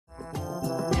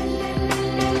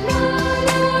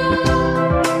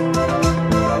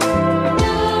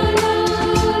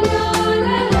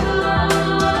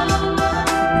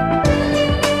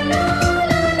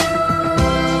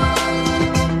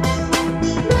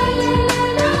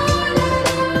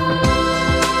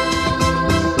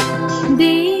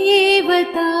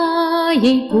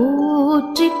தேவதாயை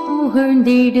போற்றி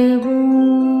புகழ்ந்திடுவோம்.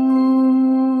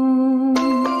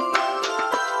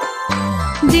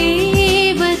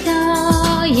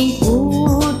 தேவதாயை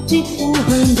போற்றி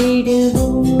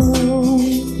புகழ்ந்திடுவோம்.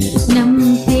 நம்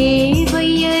தேவை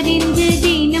அறிந்து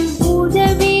தினம்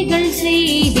உதவிகள்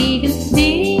செய்திடும்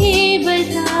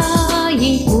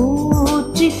தேவதாயை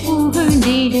போற்றி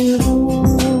புகழ்ந்திடுவோம்.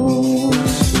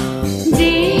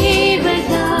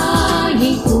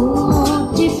 தேவதாயை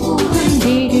போற்றி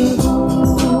புகழ்ந்திடுவோம்.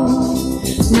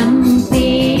 நம்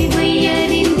தேவை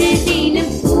அறிந்து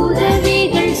தினம்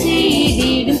உதவிகள்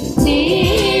செய்திடும்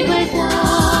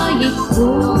தேவதாயை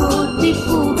போற்றி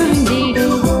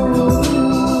புகழ்ந்திடுவோம்.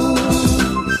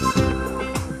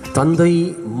 தந்தை,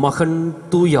 மகன்,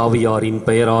 தூய ஆவியாரின்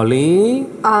பெயராலே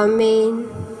ஆமென்.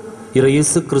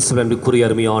 இயேசு கிறிஸ்துவின் அன்புக்குரிய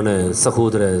அருமையான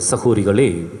சகோதர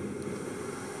சகோதரிகளே,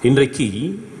 இன்றைக்கு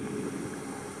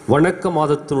வணக்க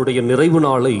மாதத்தினுடைய நிறைவு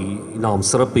நாளை நாம்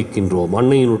சிறப்பிக்கின்றோம்.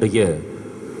 அன்னையினுடைய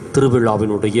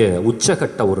திருவிழாவினுடைய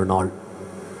உச்சகட்ட ஒரு நாள்.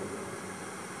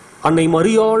 அன்னை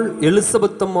மரியாள்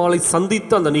எலிசபெத் அம்மாளை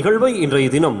சந்தித்த அந்த நிகழ்வை இன்றைய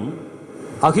தினம்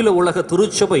அகில உலக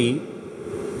திருச்சபை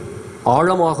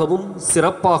ஆழமாகவும்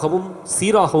சிறப்பாகவும்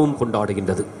சீராகவும்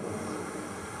கொண்டாடுகின்றது.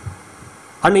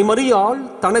 அன்னை மரியாள்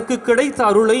தனக்கு கிடைத்த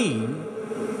அருளை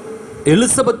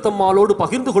எலிசபெத் அம்மாளோடு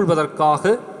பகிர்ந்து கொள்வதற்காக,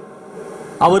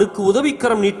 அவருக்கு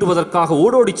உதவிக்கரம் நீட்டுவதற்காக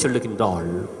ஓடோடி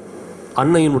செல்லுகின்றாள்.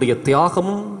 அன்னையினுடைய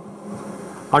தியாகமும்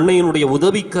அன்னையினுடைய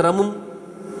உதவிக்கரமும்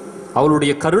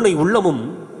அவளுடைய கருணை உள்ளமும்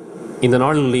இந்த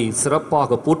நாளிலே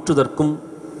சிறப்பாக போற்றுதற்கும்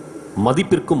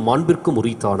மதிப்பிற்கும் மாண்பிற்கும்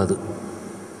உரித்தானது.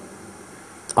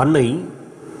 அன்னை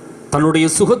தன்னுடைய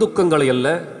சுகதுக்கங்களை அல்ல,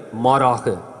 மாறாக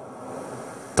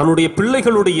தன்னுடைய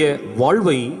பிள்ளைகளுடைய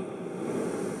வாழ்வை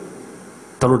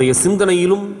தன்னுடைய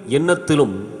சிந்தனையிலும்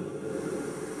எண்ணத்திலும்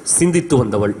சிந்தித்து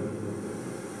வந்தவள்.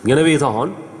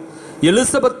 எனவேதான்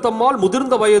எலிசபெத் அம்மாள்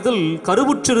முதிர்ந்த வயதில்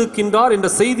கருவுற்றிருக்கின்றார் என்ற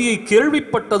செய்தியை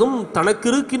கேள்விப்பட்டதும் தனக்கு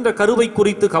இருக்கின்ற கருவை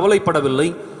குறித்து கவலைப்படவில்லை.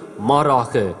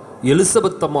 மாறாக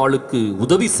எலிசபெத் அம்மாளுக்கு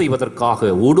உதவி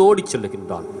செய்வதற்காக ஓடோடி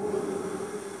செல்லுகின்றாள்.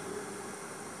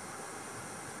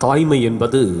 தாய்மை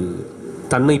என்பது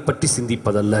தன்னை பற்றி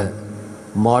சிந்திப்பதல்ல,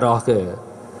 மாறாக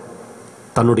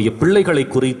தன்னுடைய பிள்ளைகளை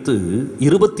குறித்து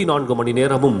 24 மணி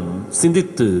நேரமும்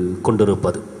சிந்தித்து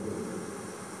கொண்டிருப்பது.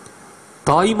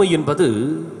 தாய்மை என்பது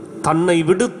தன்னை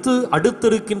விடுத்து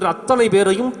அடுத்திருக்கின்ற அத்தனை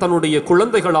பேரையும் தன்னுடைய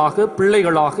குழந்தைகளாக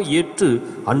பிள்ளைகளாக ஏற்று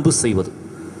அன்பு செய்வது.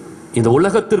 இந்த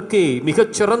உலகத்திற்கே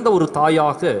மிகச்சிறந்த ஒரு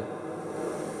தாயாக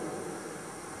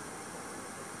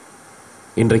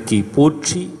இன்றைக்கு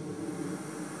போற்றி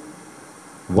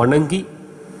வணங்கி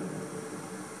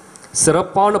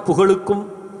சிறப்பான புகழுக்கும்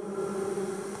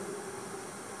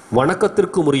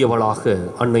வணக்கத்திற்கும் உரியவளாக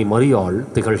அன்னை மரியாள்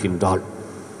திகழ்கின்றாள்.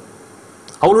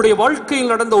 அவளுடைய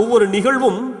வாழ்க்கையில் நடந்த ஒவ்வொரு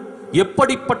நிகழ்வும்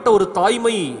எப்படிப்பட்ட ஒரு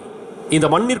தாய்மை இந்த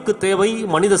மண்ணிற்கு தேவை,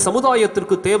 மனித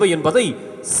சமுதாயத்திற்கு தேவை என்பதை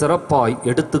சிறப்பாய்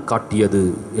எடுத்து காட்டியது,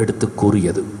 எடுத்து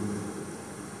கூறியது.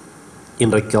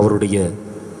 இன்றைக்கு அவருடைய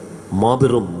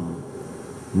மாபெரும்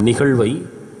நிகழ்வை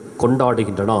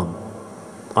கொண்டாடுகின்ற நாம்,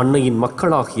 அன்னையின்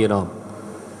மக்களாகிய நாம்,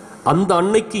 அந்த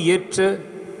அன்னைக்கு ஏற்ற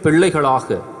பிள்ளைகளாக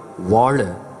வாழ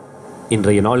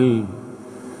இன்றைய நாள்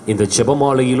இந்த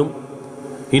ஜெபமாலையிலும்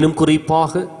இன்னும்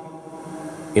குறிப்பாக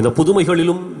இந்த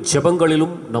புதுமைகளிலும்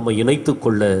ஜெபங்களிலும் நம்மை இணைத்துக்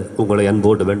கொள்ள உங்களை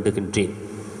அன்போடு வேண்டுகின்றேன்.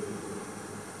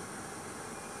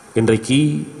 இன்றைக்கு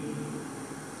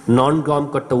 4ஆம்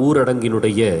கட்ட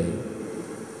ஊரடங்கினுடைய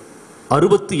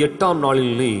 68ஆம்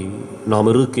நாளிலே நாம்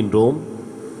இருக்கின்றோம்.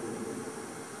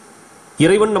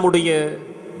 இறைவன் நம்முடைய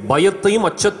பயத்தையும்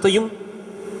அச்சத்தையும்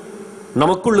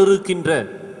நமக்குள் இருக்கின்ற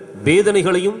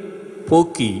வேதனைகளையும்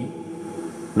போக்கி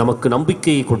நமக்கு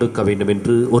நம்பிக்கையை கொடுக்க வேண்டும்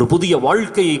என்று, ஒரு புதிய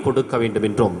வாழ்க்கையை கொடுக்க வேண்டும்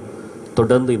என்றும்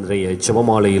தொடர்ந்து இன்றைய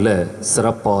ஜெபமாலையில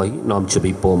சிறப்பாய் நாம்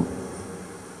ஜெபிப்போம்.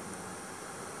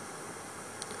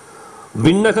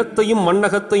 விண்ணகத்தையும்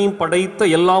மண்ணகத்தையும் படைத்த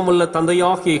எல்லாம் வல்ல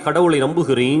தந்தையாகிய கடவுளை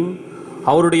நம்புகிறேன்.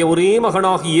 அவருடைய ஒரே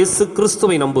மகனாகிய இயேசு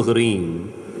கிறிஸ்துவை நம்புகிறேன்.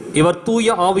 இவர்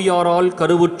தூய ஆவியாரால்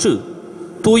கருவுற்று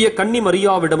தூய கன்னி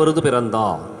மரியாவிடமிருந்து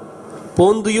பிறந்தார்.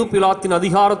 போந்தியு பிலாத்தின்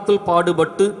அதிகாரத்தில்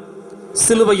பாடுபட்டு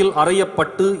சிலுவையில்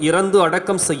அறையப்பட்டு இறந்து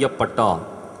அடக்கம் செய்யப்பட்டார்.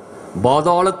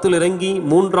 பாதாளத்தில் இறங்கி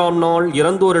 3ஆம் நாள்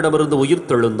இறந்தோரிடமிருந்து உயிர்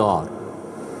தெழுந்தார்.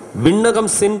 விண்ணகம்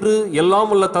சென்று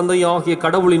எல்லாம் உள்ள தந்தையாகிய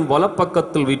கடவுளின்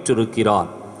வலப்பக்கத்தில் வீற்றிருக்கிறார்.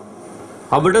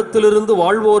 அவ்விடத்திலிருந்து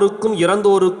வாழ்வோருக்கும்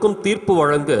இறந்தோருக்கும் தீர்ப்பு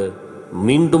வழங்க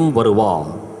மீண்டும் வருவார்.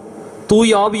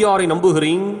 தூய ஆவியாரை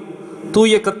நம்புகிறேன்.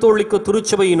 தூய கத்தோலிக்க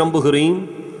திருச்சபையை நம்புகிறேன்.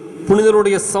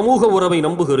 புனிதருடைய சமூக உறவை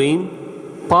நம்புகிறேன்.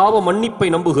 பாவ மன்னிப்பை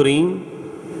நம்புகிறேன்.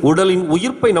 உடலின்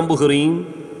உயிர்ப்பை நம்புகிறேன்.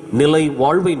 நிலை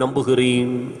வாழ்வை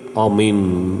நம்புகிறேன். ஆமீன்.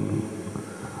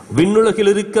 விண்ணுலகில்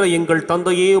இருக்கிற எங்கள்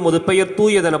தந்தையே, உமது பெயர்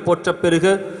தூயதென போற்றப் பெறுக.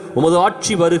 உமது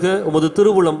ஆட்சி வருக. உமது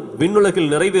திருவுளம்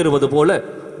விண்ணுலகில் நிறைவேறுவது போல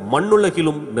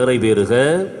மண்ணுலகிலும் நிறைவேறுக.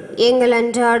 எங்கள்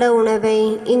அன்றாட உணவை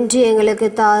இன்று எங்களுக்கு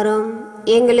தாரும்.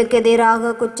 எங்களுக்கு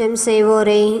எதிராக குற்றம்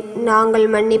செய்வோரை நாங்கள்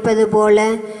மன்னிப்பது போல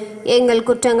எங்கள்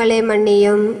குற்றங்களை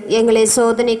மன்னியும். எங்களை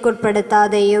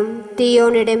சோதனைக்குட்படுத்தாதையும்,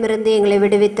 தீயோனிடமிருந்து எங்களை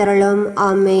விடுவித்தருளும்.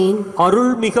 ஆமேன்.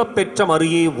 அருள்மிக பெற்ற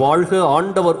மரியே வாழ்க.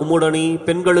 ஆண்டவர் உம்முடனே,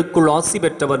 பெண்களுக்குள் ஆசி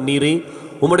பெற்றவர் நீரே.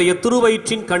 உம்முடைய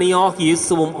திருவயிற்றின் கனியாக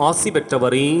இயேசுவும் ஆசி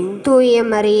பெற்றவரே. தூய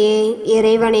மரியே,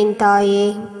 இறைவனின் தாயே,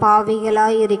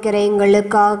 பாவிகளாய் இருக்கிற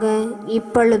எங்களுக்காக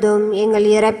இப்பொழுதும் எங்கள்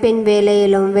இறப்பின்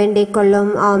வேளையிலும் வேண்டிக்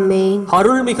கொள்ளும். ஆமேன்.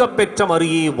 அருள்மிக பெற்ற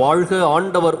மரியே வாழ்க.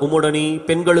 ஆண்டவர் உம்முடனே,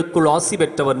 பெண்களுக்குள் ஆசி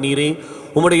பெற்றவர் நீரே.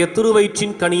 உம்முடைய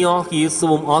திருவயிற்றின் கனியாக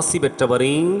இயேசுவும் ஆசி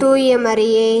பெற்றவரே. தூய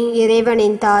மரியே,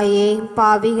 இறைவனின் தாயே,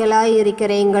 பாவிகளாய்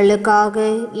இருக்கிற எங்களுக்காக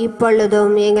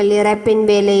இப்பொழுதும் எங்கள் இறப்பின்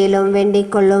வேளையிலும்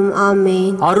வேண்டிக் கொள்ளும். ஆமேன்.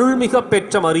 அருள்மிக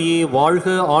பெற்ற மரியே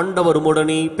வாழ்க. ஆண்டவர்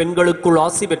உம்முடனே, பெண்களுக்குள்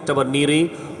ஆசி பெற்றவர் நீரே.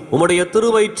 உம்முடைய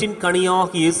திருவயிற்றின் கனியாக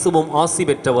இயேசுவும் ஆசி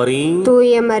பெற்றவரே.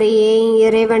 தூய மரியே,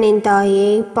 இறைவனின் தாயே,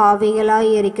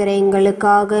 பாவிகளாய் இருக்கிற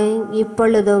எங்களுக்காக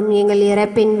இப்பொழுதும் எங்கள்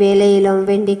இறப்பின் வேளையிலும்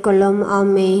வேண்டிக் கொள்ளும்.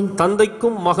 ஆமேன்.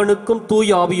 தந்தைக்கும் மகனுக்கும்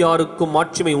தூய ஆவியாருக்கும்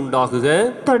மாட்சிமை உண்டாகுக.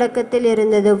 தொடக்கத்தில்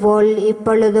இருந்தது போல்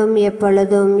இப்பொழுதும்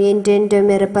எப்பொழுதும்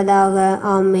என்றென்றும் இருப்பதாக.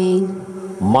 ஆமேன்.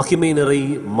 மகிமை நிறை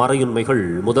மறையுண்மைகள்.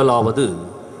 முதலாவது,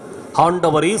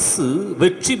 ஆண்டவர் இயேசு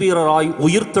வெற்றி வீரராய்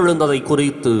உயிர்த்தெழுந்ததை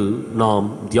குறித்து நாம்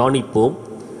தியானிப்போம்.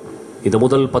 இந்த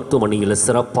முதல் 10 மணியில்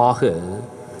சிறப்பாக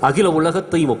அகில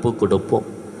உலகத்தையும் ஒப்புக் கொடுப்போம்.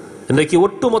 இன்றைக்கு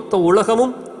ஒட்டுமொத்த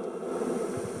உலகமும்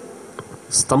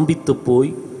ஸ்தம்பித்து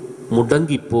போய்,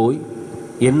 முடங்கி போய்,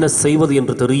 என்ன செய்வது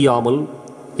என்று தெரியாமல்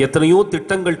எத்தனையோ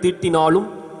திட்டங்கள் தீட்டினாலும்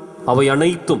அவை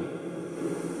அனைத்தும்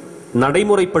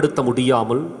நடைமுறைப்படுத்த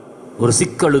முடியாமல் ஒரு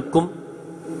சிக்கலுக்கும்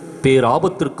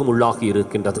பேராபத்திற்கும் உள்ளாகி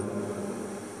இருக்கின்றது.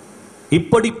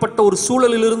 இப்படிப்பட்ட ஒரு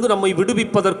சூழலிலிருந்து நம்மை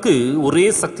விடுவிப்பதற்கு ஒரே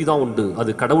சக்தி தான் உண்டு.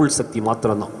 அது கடவுள் சக்தி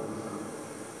மாத்திரம்தான்.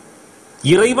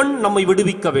 இறைவன் நம்மை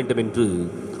விடுவிக்க வேண்டும் என்று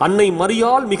அன்னை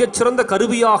மரியாள் மிகச்சிறந்த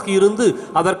கருவியாக இருந்து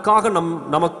அதற்காக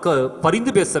நமக்கு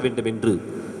பரிந்து பேச வேண்டும் என்று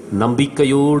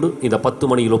நம்பிக்கையோடு இந்த 10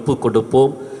 மணியில் ஒப்புக்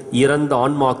கொடுப்போம். இறந்த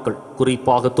ஆன்மாக்கள்,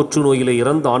 குறிப்பாக தொற்று நோயிலே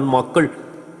இறந்த ஆன்மாக்கள்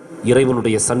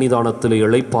இறைவனுடைய சன்னிதானத்திலே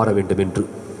இளைப்பாற வேண்டும் என்று,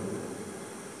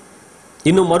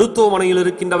 இன்னும் மருத்துவமனையில்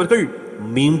இருக்கின்றவர்கள்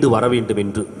மீண்டு வர வேண்டும்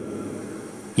என்று,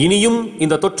 இனியும்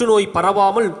இந்த தொற்று நோய்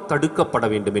பரவாமல் தடுக்கப்பட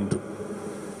வேண்டும் என்று,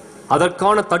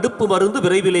 அதற்கான தடுப்பு மருந்து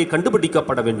விரைவிலே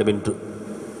கண்டுபிடிக்கப்பட வேண்டும் என்று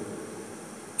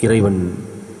இறைவன்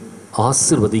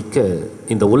ஆசிர்வதிக்க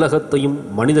இந்த உலகத்தையும்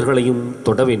மனிதர்களையும்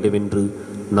தொட வேண்டும் என்று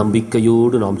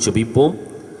நம்பிக்கையோடு நாம் ஜெபிப்போம்.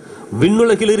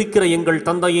 விண்ணுலகில் இருக்கிற எங்கள்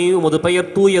தந்தையே, உமது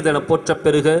பெயர் தூயதென போற்றப்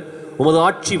பெறுக. உமது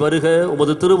ஆட்சி வருக.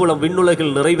 உமது திருவுளம்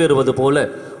விண்ணுலகில் நிறைவேறுவது போல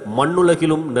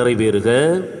மண்ணுலகிலும் நிறைவேறுக.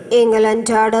 எங்கள்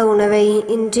அன்றாட உணவை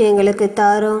இன்று எங்களுக்கு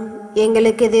தாரும்.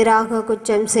 எங்களுக்கு எதிராக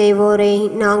குற்றம் செய்வோரை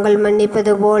நாங்கள்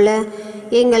மன்னிப்பது போல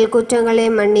எங்கள் குற்றங்களை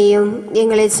மன்னியும்.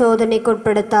 எங்களை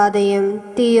சோதனைக்குட்படுத்தாதையும்,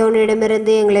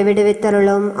 தீயோனிடமிருந்து எங்களை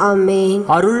விடுவித்தருளும். ஆமேன்.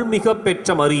 அருள்மிக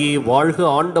பெற்ற மரியே வாழ்க.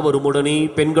 ஆண்டவர் உம்முடனே,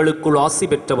 பெண்களுக்குள் ஆசி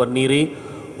பெற்றவர் நீரே.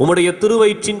 உம்முடைய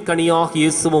திருவயிற்றின் கனியாக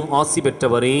இயேசுவும் ஆசி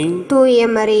பெற்றவரே. தூய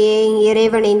மரியே,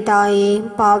 இறைவனின் தாயே,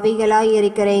 பாவிகளாய்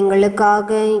இருக்கிற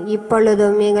எங்களுக்காக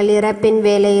இப்பொழுதும் எங்கள் இறப்பின்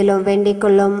வேளையிலும் வேண்டிக்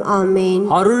கொள்ளும். ஆமேன்.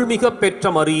 அருள்மிக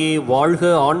பெற்ற மரியே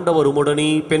வாழ்க. ஆண்டவர்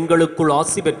உம்முடனே, பெண்களுக்குள்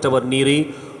ஆசி பெற்றவர் நீரே.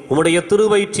 உம்முடைய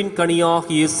திருவயிற்றின்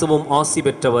கனியாக இயேசுவும் ஆசி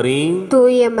பெற்றவரே.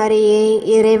 தூய மரியே,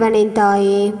 இறைவனின்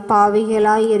தாயே,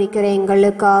 பாவிகளாய் இருக்கிற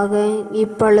எங்களுக்காக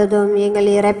இப்பொழுதும் எங்கள்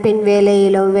இறப்பின்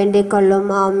வேளையிலும் வேண்டிக் கொள்ளும்.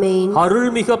 ஆமேன்.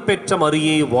 அருள்மிக பெற்ற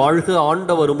மரியே வாழ்க.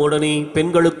 ஆண்டவர் உம்முடனே,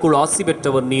 பெண்களுக்குள் ஆசி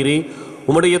பெற்றவர் நீரே.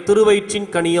 உம்முடைய திருவயிற்றின்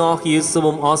கனியாக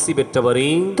இயேசுவும் ஆசி பெற்றவரே.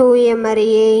 தூய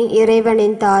மரியே,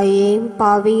 இறைவனின் தாயே,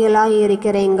 பாவிகளாய்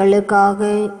இருக்கிற எங்களுக்காக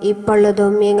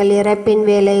இப்பொழுதும் எங்கள் இறப்பின்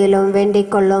வேளையிலும்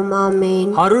வேண்டிக் கொள்ளும்.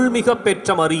 ஆமேன். அருள்மிக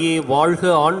பெற்ற மரியே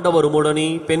வாழ்க. ஆண்டவர் உம்முடனே,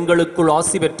 பெண்களுக்குள்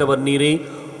ஆசி பெற்றவர் நீரே.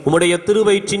 உம்முடைய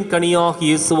திருவயிற்றின் கனியாக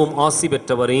இயேசுவும் ஆசி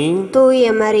பெற்றவரே.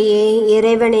 தூய மரியே,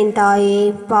 இறைவனின் தாயே,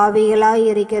 பாவிகளாய்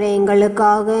இருக்கிற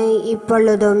எங்களுக்காக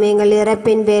இப்பொழுதும் எங்கள்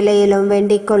இறப்பின் வேளையிலும்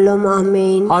வேண்டிக் கொள்ளும்.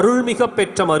 ஆமேன். அருள்மிக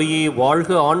பெற்ற மரியே வாழ்க.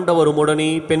 ஆண்டவர்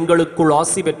உம்முடனே, பெண்களுக்குள்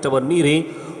ஆசி பெற்றவர் நீரே.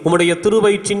 உம்முடைய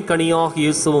திருவயிற்றின் கனியாக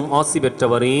இயேசுவும் ஆசி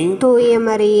பெற்றவரே. தூய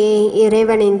மரியே,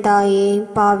 இறைவனின் தாயே,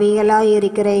 பாவிகளாய்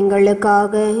இருக்கிற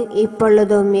எங்களுக்காக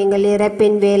இப்பொழுதும் எங்கள்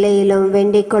இறப்பின் வேளையிலும்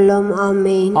வேண்டிக் கொள்ளும்.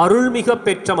 ஆமேன். அருள்மிக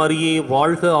பெற்ற மரியே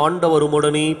வாழ்க. ஆண்டவர்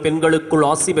உம்முடனே, பெண்களுக்குள்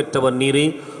ஆசி பெற்றவர் நீரே.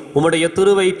 உம்முடைய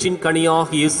திருவயிற்றின் கனியாக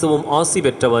இயேசுவும் ஆசி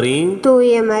பெற்றவரே.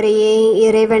 தூய மரியே,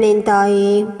 இறைவனின் தாயே,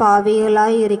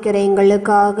 பாவிகளாய் இருக்கிற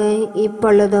எங்களுக்காக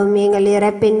இப்பொழுதும் எங்கள்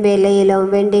இறப்பின் வேளையிலும்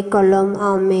வேண்டிக் கொள்ளும்.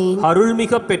 ஆமென்.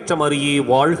 அருள்மிக பெற்ற மரியே,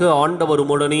 வாழ்க, ஆண்டவர்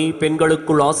உம்முடனே,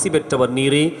 பெண்களுக்குள் ஆசி பெற்றவர்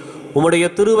நீரே. உம்முடைய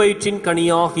திருவயிற்றின்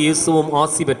கனியாக இயேசுவும்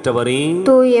ஆசி பெற்றவரே.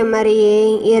 தூய மரியே,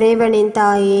 இறைவனின்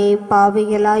தாயே,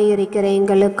 பாவிகளாய் இருக்கிற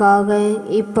எங்களுக்காக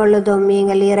இப்பொழுதும்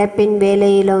எங்கள் இறப்பின்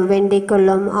வேளையிலும் வேண்டிக்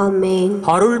கொள்ளும். ஆமென்.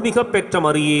 அருள்மிக பெற்ற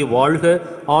மரியே, வாழ்க,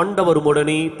 ஆண்டவர்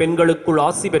உம்முடனே, பெண்களுக்குள்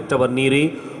ஆசி பெற்றவர் நீரே.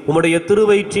 உம்முடைய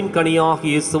திருவயிற்றின் கனியாக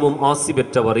இயேசுவும் ஆசி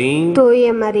பெற்றவரே.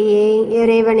 தூய மரியே,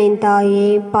 இறைவனின் தாயே,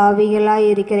 பாவிகளாய்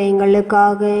இருக்கிற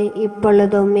எங்களுக்காக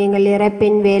இப்பொழுதும் எங்கள்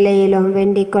இறப்பின் வேளையிலும்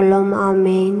வேண்டிக் கொள்ளும்.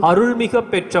 ஆமென். அருள்மிக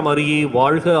பெற்ற மரியே,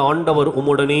 வாழ்க, ஆண்டவர்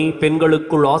உம்முடனே,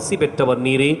 பெண்களுக்குள் ஆசி பெற்றவர்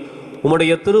நீரே.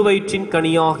 உம்முடைய திருவயிற்றின்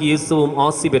கனியாக இயேசுவும்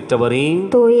ஆசி பெற்றவரே.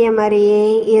 தூய மரியே,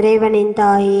 இறைவனின்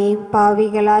தாயே,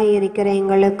 பாவிகளாய் இருக்கிற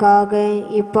எங்களுக்காக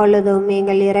இப்பொழுதும்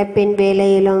எங்கள் இறப்பின்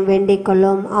வேளையிலும் வேண்டிக்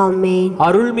கொள்ளும். ஆமென்.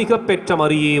 அருள்மிக பெற்ற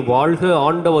மரியே, வாழ்க,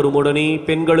 ஆண்டவர் உம்முடனே,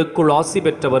 பெண்களுக்குள் ஆசி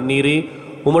பெற்றவர் நீரே.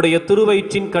 உம்முடைய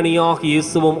திருவயிற்றின் கனியாக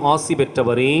இயேசுவும் ஆசி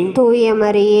பெற்றவரே. தூய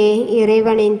மரியே,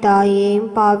 இறைவனின் தாயே,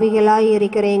 பாவிகளாய்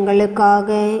இருக்கிற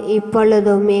எங்களுக்காக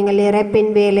இப்பொழுதும் எங்கள்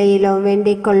இறப்பின் வேளையிலும்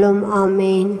வேண்டிக் கொள்ளும்.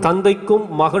 ஆமென். தந்தைக்கும்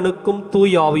மகனுக்கும்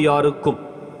தூய ஆவியாருக்கும்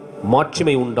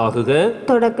மாட்சிமை உண்டாகுக.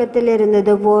 தொடக்கத்தில்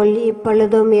இருந்தது போல்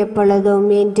இப்பொழுதும் எப்பொழுதும்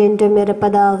என்றென்றும்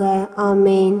இருப்பதாக.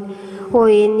 ஆமென். ஓ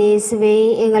என் இயேசுவே,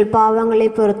 எங்கள் பாவங்களை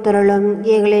பொறுத்தருளும்,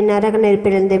 எங்களை நரக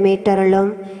நெருப்பிலிருந்து மீட்டருளும்,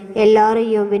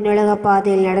 எல்லாரையும் விண்ணுலக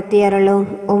பாதையில் நடத்தியருளும்.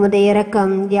 உமது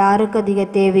இரக்கம் யாருக்கு அதிக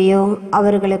தேவையோ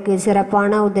அவர்களுக்கு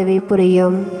சிறப்பான உதவி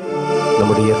புரியும்.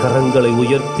 நம்முடைய கரங்களை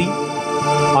உயர்த்தி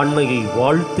அன்னையை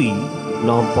வாழ்த்தி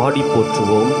நாம் பாடி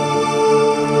போற்றுவோம்.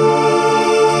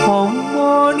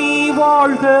 அம்மா நீ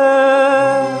வாழ்க,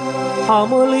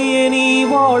 அமளியே நீ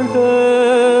வாழ்க,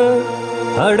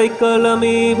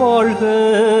 அடைக்கலமே வாழ்க,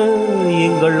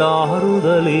 எங்கள்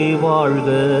ஆறுதலே வாழ்க.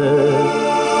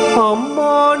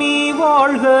 அம்மா நீ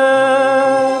வாழ்க,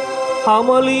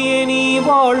 அமளியே நீ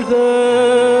வாழ்க,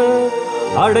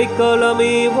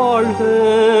 அடைக்கலமே வாழ்க,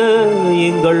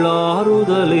 எங்கள்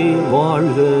ஆறுதலே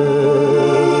வாழ்க.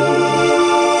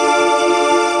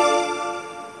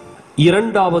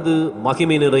 இரண்டாவது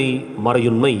மகிமை நிறை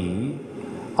மறையுண்மை,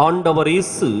 ஆண்டவர்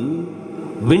இயேசு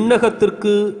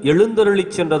விண்ணகத்திற்கு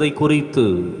எழுந்தருளிச் சென்றதை குறித்து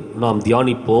நாம்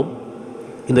தியானிப்போம்.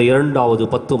 இந்த இரண்டாவது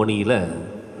 10 மணியில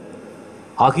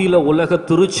அகில உலக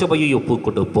திருச்சபையை ஒப்புக்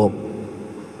கொடுப்போம்.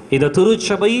 இந்த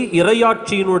திருச்சபை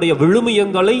இறையாட்சியினுடைய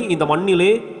விழுமியங்களை இந்த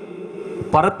மண்ணிலே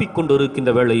பரப்பிக்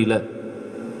கொண்டிருக்கின்ற வேளையில்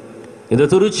இந்த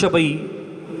திருச்சபை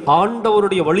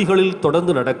ஆண்டவருடைய வழிகளில்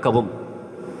தொடர்ந்து நடக்கவும்,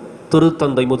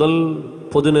 திருத்தந்தை முதல்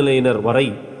பொதுநிலையினர் வரை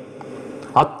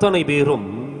அத்தனை பேரும்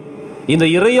இந்த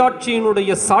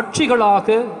இறையாட்சியினுடைய சாட்சிகளாக,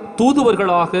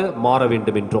 தூதுவர்களாக மாற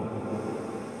வேண்டும் என்றும்,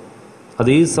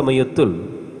 அதே சமயத்தில்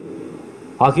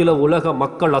அகில உலக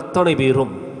மக்கள் அத்தனை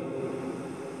பேரும்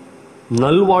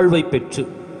நல்வாழ்வை பெற்று,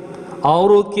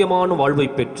 ஆரோக்கியமான வாழ்வை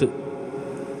பெற்று,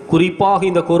 குறிப்பாக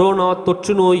இந்த கொரோனா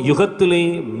தொற்று நோய் யுகத்திலே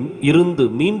இருந்து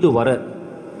மீண்டு வர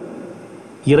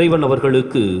இறைவன்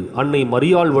அவர்களுக்கு அன்னை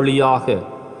மரியாள் வழியாக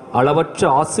அளவற்ற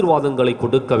ஆசீர்வாதங்களை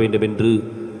கொடுக்க வேண்டும் என்று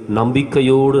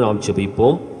நம்பிக்கையோடு நாம்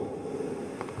ஜெபிப்போம்.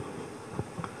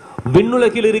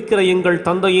 விண்ணுலகில் இருக்கிற எங்கள்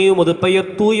தந்தையே, உமது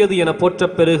பெயர் தூயது என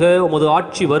போற்றப் பெறுக. உமது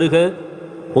ஆட்சி வருக.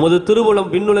 உமது திருவுளம்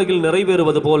விண்ணுலகில்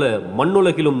நிறைவேறுவது போல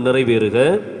மண்ணுலகிலும் நிறைவேறுக.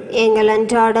 எங்கள்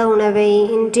அன்றாட உணவை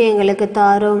இன்று எங்களுக்கு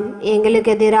தாரும்.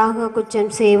 எங்களுக்கு எதிராக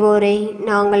குற்றம் செய்வோரை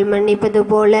நாங்கள் மன்னிப்பது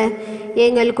போல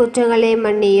எங்கள் குற்றங்களை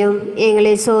மன்னியும்.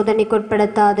 எங்களை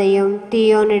சோதனைக்குட்படுத்தாதையும்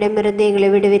தீயோனிடமிருந்து எங்களை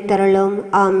விடுவித்தருளும்.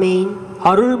 ஆமென்.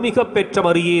 அருள்மிக பெற்ற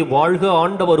மரியே, வாழ்க,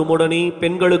 ஆண்டவர் உம்முடனே,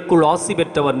 பெண்களுக்குள் ஆசி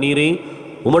பெற்றவர் நீரே.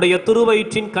 உம்முடைய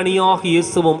திருவயிற்றின் கனியாக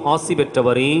இயேசுவும் ஆசி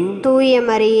பெற்றவரே. தூய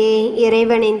மரியே,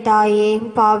 இறைவனின் தாயே,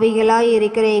 பாவிகளாய்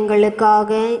இருக்கிற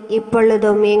எங்களுக்காக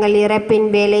இப்பொழுதும் எங்கள் இறப்பின்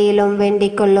வேளையிலும்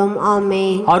வேண்டிக் கொள்ளும்.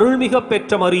 ஆமென். அருள்மிக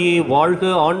பெற்ற மரியே,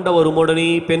 வாழ்க, ஆண்டவர் உம்முடனே,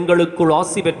 பெண்களுக்குள்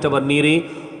ஆசி பெற்றவர் நீரே.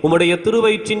 உம்முடைய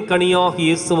திருவயிற்றின் கனியாக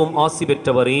இயேசுவும் ஆசி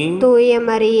பெற்றவரே. தூய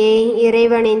மரியே,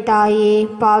 இறைவனின் தாயே,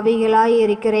 பாவிகளாய்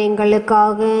இருக்கிற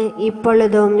எங்களுக்காக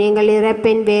இப்பொழுதும் எங்கள்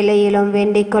இறப்பின் வேளையிலும்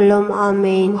வேண்டிக் கொள்ளும்.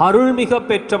 ஆமென். அருள்மிக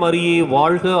பெற்ற மரியே,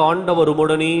 வாழ்க, ஆண்டவர்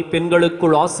உம்முடனே,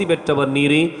 பெண்களுக்குள் ஆசி பெற்றவர்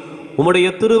நீரே. உம்முடைய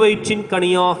திருவயிற்றின்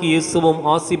கனியாக இயேசுவும்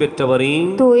ஆசி பெற்றவரே.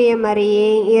 தூய மரியே,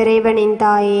 இறைவனின்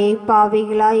தாயே,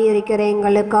 பாவிகளாய் இருக்கிற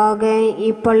எங்களுக்காக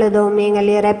இப்பொழுதும் எங்கள்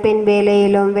இறப்பின்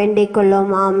வேளையிலும் வேண்டிக்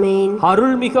கொள்ளும். ஆமென்.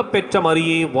 அருள்மிக பெற்ற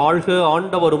மரியே, வாழ்க,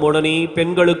 ஆண்டவர் உம்முடனே,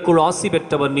 பெண்களுக்குள் ஆசி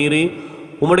பெற்றவர் நீரே.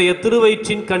 உம்முடைய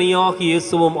திருவயிற்றின் கனியாகிய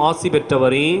இயேசுவும் ஆசி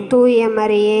பெற்றவரே. தூய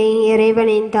மரியே,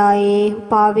 இறைவனின் தாயே,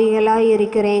 பாவிகளாய்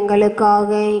இருக்கிற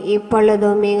எங்களுக்காக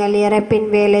இப்பொழுதும் எங்கள் இறப்பின்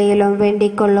வேளையிலும்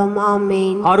வேண்டிக் கொள்ளும்.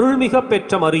 ஆமேன். அருள்மிக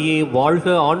பெற்ற மரியே,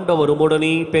 வாழ்க, ஆண்டவர்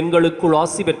உம்முடனே, பெண்களுக்குள்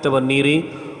ஆசி பெற்றவர் நீரே.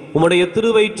 உம்முடைய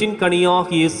திருவயிற்றின்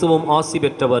கனியாகிய இயேசுவும் ஆசி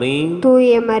பெற்றவரே.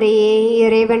 தூய மரியே,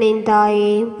 இறைவனின் தாயே,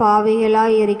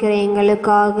 பாவிகளாய் இருக்கிற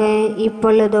எங்களுக்காக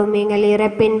இப்பொழுதும் எங்கள்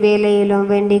இறப்பின் வேளையிலும்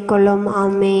வேண்டிக் கொள்ளும்.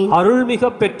 ஆமேன்.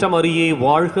 அருள்மிக பெற்ற மரியே,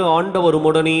 வாழ்க, ஆண்டவர்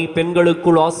உம்முடனே,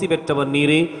 பெண்களுக்குள் ஆசி பெற்றவர்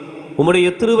நீரே. உம்முடைய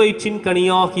திருவயிற்றின்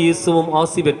கனியாகிய இயேசுவும்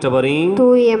ஆசி பெற்றவரே.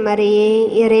 தூய மரியே,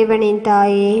 இறைவனின்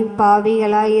தாயே,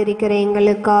 பாவிகளாய் இருக்கிற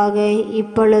எங்களுக்காக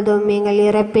இப்பொழுதும் எங்கள்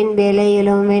இறப்பின்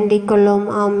வேளையிலும் வேண்டிக் கொள்ளும்.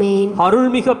 ஆமேன்.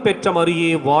 அருள்மிக பெற்ற மரியே,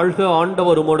 வாழ்க,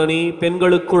 ஆண்டவர் உம்முடனே,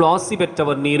 பெண்களுக்குள் ஆசி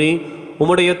பெற்றவர் நீரே.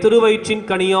 உம்முடைய திருவயிற்றின்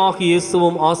கனியாகிய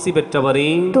இயேசுவும் ஆசி பெற்றவரே.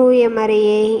 தூய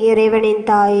மரியே, இறைவனின்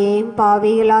தாயே,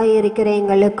 பாவிகளாய் இருக்கிற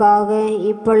எங்களுக்காக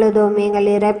இப்பொழுதும் எங்கள்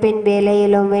இறப்பின்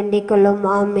வேளையிலும் வேண்டிக் கொள்ளும்.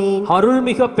 ஆமேன்.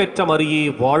 அருள்மிக பெற்ற மரியே,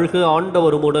 வாழ்க,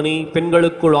 ஆண்டவர் உம்முடனே,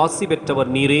 பெண்களுக்குள் ஆசி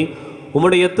பெற்றவர் நீரே.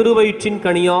 உம்முடைய திருவயிற்றின்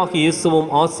கனியாகிய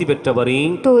இயேசுவும் ஆசி பெற்றவரே.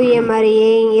 தூய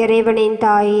மரியே, இறைவனின்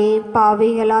தாயே,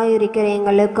 பாவிகளாய் இருக்கிற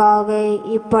எங்களுக்காக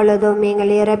இப்பொழுதும்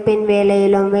எங்கள் இறப்பின்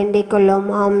வேளையிலும் வேண்டிக் கொள்ளும்.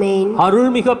 ஆமேன்.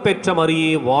 அருள்மிக பெற்ற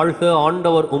மரியே, வாழ்க,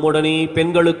 ஆண்டவர் உம்முடனே,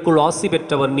 பெண்களுக்குள் ஆசி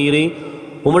பெற்றவர் நீரே.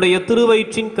 உம்முடைய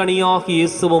திருவயிற்றின் கனியாகிய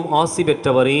இயேசுவும் ஆசி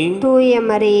பெற்றவரே. தூய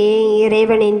மரியே,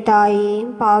 இறைவனின் தாயே,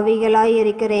 பாவிகளாய்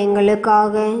இருக்கிற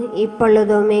எங்களுக்காக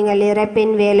இப்பொழுதும் எங்கள்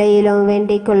இறப்பின் வேளையிலும்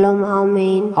வேண்டிக் கொள்ளும்.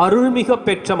 ஆமேன். அருள்மிக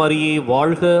பெற்ற மரியே,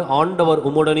 வாழ்க, ஆண்டவர்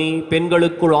உம்முடனே,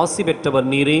 பெண்களுக்குள் ஆசி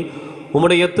பெற்றவர் நீரே.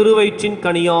 உம்முடைய திருவயிற்றின்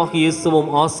கனியாகிய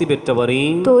இயேசுவும் ஆசி பெற்றவரே.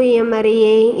 தூய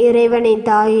மரியே, இறைவனின்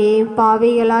தாயே,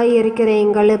 பாவிகளாய் இருக்கிற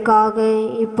எங்களுக்காக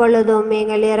இப்பொழுதும்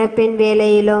எங்கள் இறப்பின்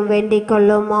வேளையிலும் வேண்டிக்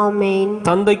கொள்ளும். ஆமேன்.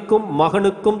 தந்தைக்கும்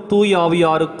மகனுக்கும் தூய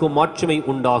ஆவியாருக்கும் மாட்சிமை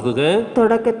உண்டாகுக.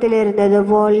 தொடக்கத்தில் இருந்தது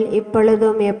போல்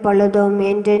இப்பொழுதும் எப்பொழுதும்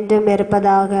என்றென்றும்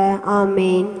இருப்பதாக.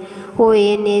 ஆமேன். ஓ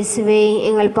என் இயேசுவே,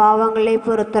 எங்கள் பாவங்களை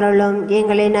பொறுத்தருளும்,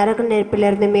 எங்களை நரக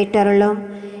நெருப்பிலிருந்து மீட்டருளும்,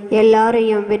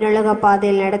 எல்லாரையும் விண்ணுலக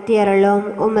பாதையில் நடத்தி அருளும்.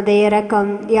 உமது இரக்கம்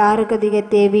யாருக்கு அதிக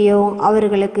தேவையோ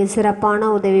அவர்களுக்கு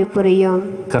சிறப்பான உதவி புரியும்.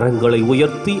 கரங்களை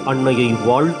உயர்த்தி அன்னையை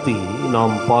வாழ்த்தி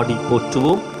நாம் பாடி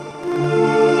போற்றுவோம்.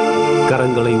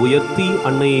 கரங்களை உயர்த்தி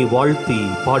அன்னையை வாழ்த்தி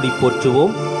பாடி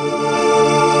போற்றுவோம்.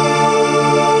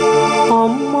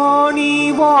 அம்மா நீ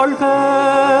வாழ்க,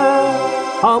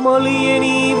 அமளியே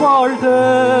நீ வாழ்க,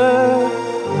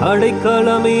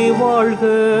 அடைக்கலமே வாழ்க,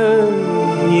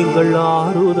 எங்கள்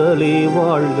ஆறுதலே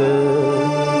வாழ்க.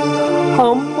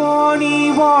 அம்மா நீ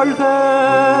வாழ்க,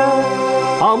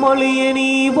 அமளியே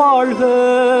நீ வாழ்க,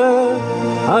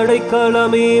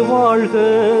 அடைக்கலமே வாழ்க,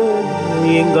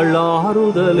 எங்கள்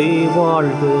ஆறுதலே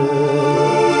வாழ்க.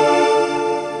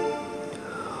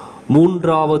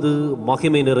 மூன்றாவது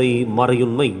மகிமை நிறை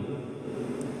மறையுண்மை,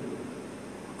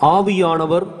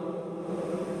 ஆவியானவர்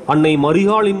அன்னை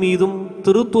மரியாளின் மீதும்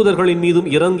திருத்தூதர்களின் மீதும்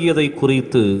இறங்கியதை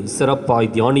குறித்து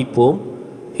சிறப்பாய் தியானிப்போம்.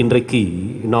 இன்றைக்கு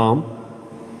நாம்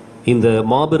இந்த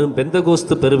மாபெரும்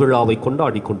பெந்தகோஸ்து பெருவிழாவை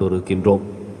கொண்டாடி கொண்டிருக்கின்றோம்.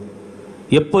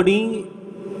 எப்படி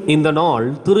இந்த நாள்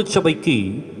திருச்சபைக்கு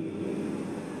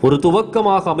ஒரு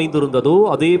துவக்கமாக அமைந்திருந்ததோ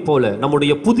அதே போல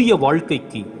நம்முடைய புதிய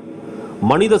வாழ்க்கைக்கு,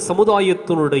 மனித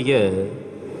சமுதாயத்தினுடைய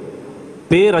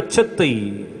பேரச்சத்தை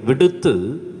விடுத்து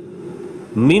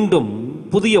மீண்டும்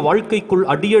புதிய வாழ்க்கைக்குள்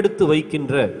அடியெடுத்து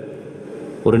வைக்கின்ற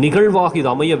ஒரு நிகழ்வாக இது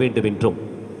அமைய வேண்டும் என்றும்,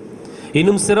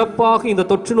 இன்னும் சிறப்பாக இந்த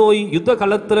தொற்று நோய் யுத்த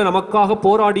காலத்தில் நமக்காக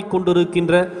போராடி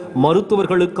கொண்டிருக்கின்ற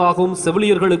மருத்துவர்களுக்காகவும்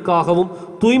செவிலியர்களுக்காகவும்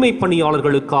தூய்மை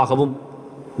பணியாளர்களுக்காகவும்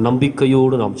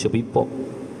நம்பிக்கையோடு நாம் ஜெபிப்போம்.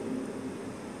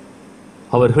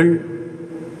 அவர்கள்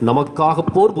நமக்காக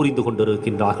போர் புரிந்து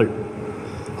கொண்டிருக்கின்றார்கள்.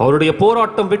 அவருடைய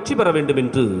போராட்டம் வெற்றி பெற வேண்டும்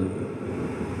என்று,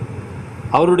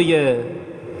 அவருடைய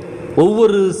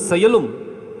ஒவ்வொரு செயலும்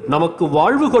நமக்கு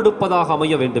வாழ்வு கொடுப்பதாக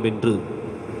அமைய வேண்டும் என்று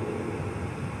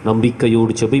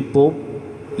நம்பிக்கையோடு ஜெபிப்போம்.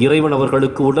 இறைவன்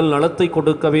அவர்களுக்கு உடல் நலத்தை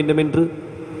கொடுக்க வேண்டும் என்று,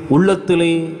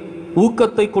 உள்ளத்திலே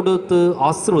ஊக்கத்தை கொடுத்து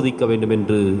ஆசீர்வதிக்க வேண்டும்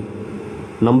என்று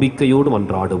நம்பிக்கையோடு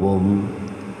மன்றாடுவோம்.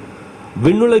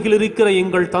 விண்ணுலகில் இருக்கிற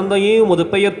எங்கள் தந்தையே, உமது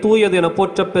பெயர் தூயது என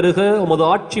போற்றப் பெறுக. உமது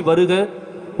ஆட்சி வருக.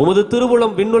 உமது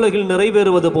திருவுளம் விண்ணுலகில்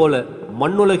நிறைவேறுவது போல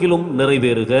மண்ணுலகிலும்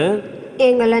நிறைவேறுக.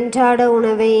 எங்கள் அன்றாட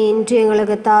உணவை இன்று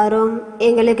எங்களுக்கு தாரும்.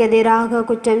 எங்களுக்கு எதிராக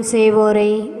குற்றம் செய்வோரை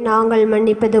நாங்கள்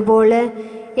மன்னிப்பது போல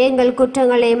எங்கள்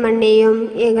குற்றங்களை மன்னியும்.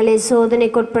 எங்களை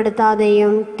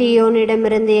சோதனைக்குட்படுத்தாதையும்,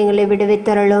 தீயோனிடமிருந்து எங்களை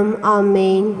விடுவித்தருளும்.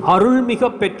 ஆமேன்.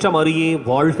 அருள்மிக பெற்ற மரியே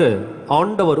வாழ்க,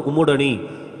 ஆண்டவர் உம்முடனே,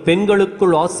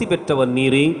 பெண்களுக்குள் ஆசி பெற்றவர்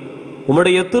நீரே.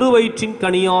 உம்முடைய திருவயிற்றின்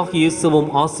கனியாக இயேசுவும்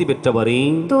ஆசி பெற்றவரே.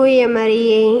 தூய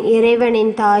மரியே,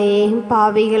 இறைவனின் தாயே,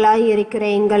 பாவிகளாய் இருக்கிற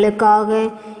எங்களுக்காக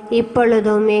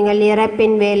இப்பொழுதும் எங்கள்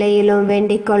இறப்பின் வேளையிலும்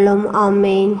வேண்டிக் கொள்ளும்.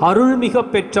 ஆமேன். அருள்மிக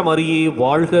பெற்ற மரியே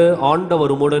வாழ்க,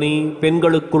 ஆண்டவர் உம்முடனே,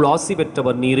 பெண்களுக்குள் ஆசி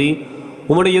பெற்றவர் நீரே.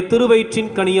 உம்முடைய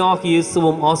திருவயிற்றின் கனியாக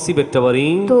இயேசுவும் ஆசி பெற்றவரே.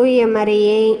 தூய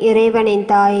மரியே, இறைவனின்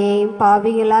தாயே,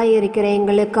 பாவிகளாய் இருக்கிற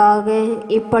எங்களுக்காக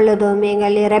இப்பொழுதும்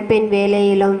எங்கள் இறப்பின்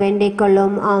வேளையிலும் வேண்டிக்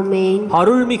கொள்ளும். ஆமேன்.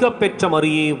 அருள்மிக பெற்ற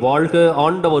மரியே வாழ்க,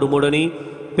 ஆண்டவர் உம்முடனே,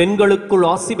 பெண்களுக்குள்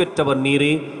ஆசி பெற்றவர்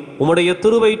நீரே. உம்முடைய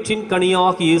திருவயிற்றின்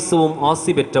கனியாக இயேசுவும்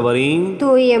ஆசி பெற்றவரே.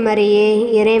 தூய மரியே,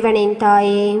 இறைவனின்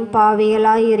தாயே,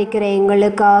 பாவிகளாய் இருக்கிற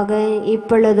எங்களுக்காக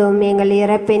இப்பொழுதும் எங்கள்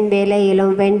இறப்பின்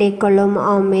வேளையிலும் வேண்டிக் கொள்ளும்.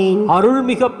 ஆமேன்.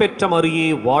 அருள்மிக பெற்ற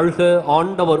மரியே வாழ்க,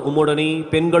 ஆண்டவர் உம்முடனே,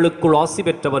 பெண்களுக்குள் ஆசி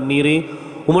பெற்றவர் நீரே.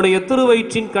 உம்முடைய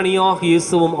திருவயிற்றின் கனியாக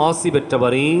இயேசுவும் ஆசி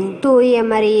பெற்றவரே. தூய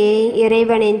மரியே,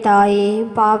 இறைவனின் தாயே,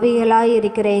 பாவிகளாய்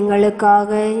இருக்கிற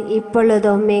எங்களுக்காக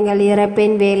இப்பொழுதும் எங்கள்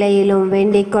இறப்பின் வேளையிலும்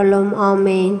வேண்டிக் கொள்ளும்.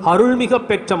 ஆமேன். அருள்மிக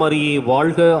பெற்ற மரியே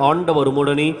வாழ்க, ஆண்டவர்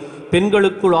உம்முடனே,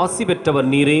 பெண்களுக்குள் ஆசி பெற்றவர்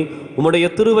நீரே. உம்முடைய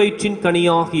திருவயிற்றின்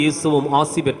கனியாக இயேசுவும்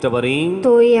ஆசி பெற்றவரே.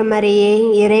 தூய மரியே,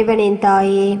 இறைவனின்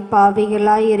தாயே,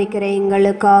 பாவிகளாய் இருக்கிற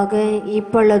எங்களுக்காக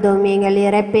இப்பொழுதும் எங்கள்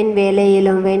இறப்பின்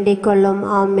வேளையிலும் வேண்டிக் கொள்ளும்.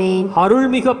 ஆமேன்.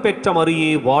 அருள்மிக பெற்ற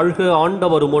மரியே வாழ்க,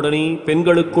 ஆண்டவர் உம்முடனே,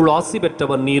 பெண்களுக்குள் ஆசி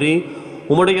பெற்றவர் நீரே.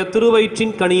 உம்முடைய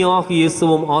திருவயிற்றின் கனியாக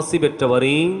இயேசுவும் ஆசி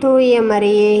பெற்றவரே. தூய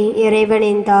மரியே,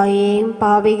 இறைவனின் தாயே,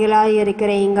 பாவிகளாய்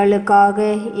இருக்கிற எங்களுக்காக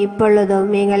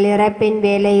இப்பொழுதும் எங்கள் இறப்பின்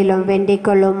வேளையிலும் வேண்டிக்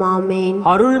கொள்ளும். ஆமேன்.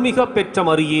 அருள்மிக பெற்ற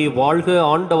மரியே வாழ்க,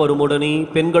 ஆண்டவர் உம்முடனே,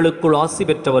 பெண்களுக்குள் ஆசி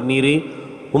பெற்றவர் நீரே.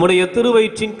 உம்முடைய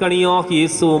திருவயிற்றின் கனியாக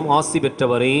இயேசுவும் ஆசி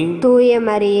பெற்றவரே. தூய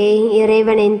மரியே,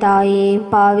 இறைவனின் தாயே,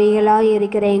 பாவிகளாய்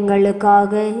இருக்கிற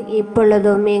எங்களுக்காக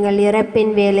இப்பொழுதும் எங்கள்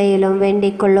இறப்பின் வேளையிலும்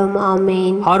வேண்டிக் கொள்ளும்.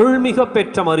 ஆமேன். அருள்மிக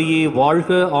பெற்ற மரியே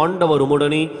வாழ்க, ஆண்டவர்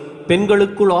உம்முடனே,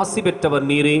 பெண்களுக்குள் ஆசி பெற்றவர்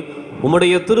நீரே.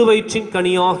 உம்முடைய திருவயிற்றின்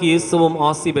கனியாக இயேசுவும்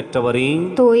ஆசி பெற்றவரே.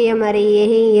 தூய மரியே,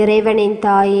 இறைவனின்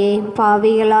தாயே,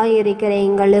 பாவிகளாய் இருக்கிற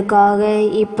எங்களுக்காக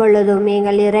இப்பொழுதும்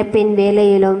எங்கள் இறப்பின்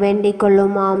வேளையிலும் வேண்டிக்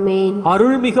கொள்ளும். ஆமேன்.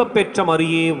 அருள்மிக பெற்ற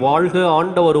மரியே வாழ்க,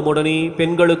 ஆண்டவர் உம்முடனே,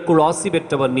 பெண்களுக்குள் ஆசி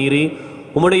பெற்றவர் நீரே.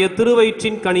 உம்முடைய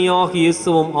திருவயிற்றின் கனியாக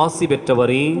இயேசுவும் ஆசி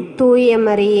பெற்றவரே. தூய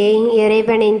மரியே,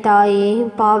 இறைவனின் தாயே,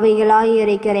 பாவிகளாய்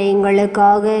இருக்கிற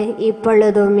எங்களுக்காக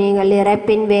இப்பொழுதும் எங்கள்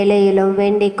இறப்பின் வேளையிலும்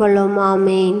வேண்டிக் கொள்ளும்.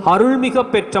 ஆமேன். அருள்மிக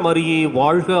பெற்ற மரியே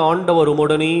வாழ்க, ஆண்டவர்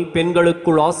உம்முடனே,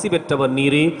 பெண்களுக்குள் ஆசி பெற்றவர்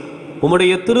நீரே.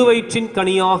 உம்முடைய திருவயிற்றின்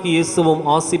கனியாக இயேசுவும்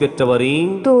ஆசி பெற்றவரே.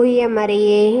 தூய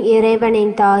மரியே,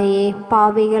 இறைவனின் தாயே,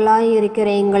 பாவிகளாய் இருக்கிற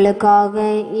எங்களுக்காக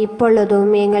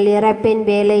இப்பொழுதும் எங்கள் இறப்பின்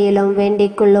வேளையிலும்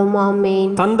வேண்டிக் கொள்ளும்.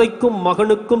 ஆமேன். தந்தைக்கும்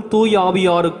மகனுக்கும் தூய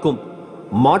ஆவியாருக்கும்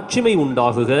மாட்சிமை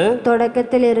உண்டாகுக.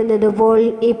 தொடக்கத்தில் இருந்தது போல்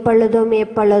இப்பொழுதும்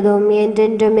எப்பொழுதும்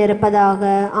என்றென்றும் இருப்பதாக.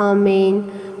 ஆமேன்.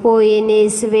 ஓ என்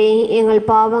இயேசுவே, எங்கள்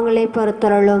பாவங்களை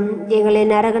பொறுத்தருளும், எங்களை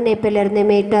நரக நெருப்பிலிருந்து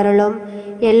மீட்டருளும்,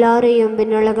 எல்லாரையும்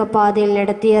விண்ணுலக பாதையில்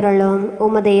நடத்தியருளும்.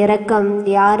 உமது இரக்கம்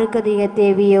யாருக்கு அதிக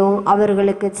தேவையோ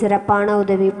அவர்களுக்கு சிறப்பான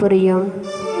உதவி புரியும்.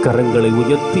 கரங்களை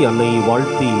உயர்த்தி அன்னையை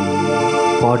வாழ்த்தி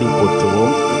பாடி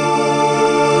போற்றுவோம்.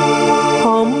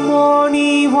 அம்மா நீ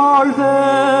வாழ்க,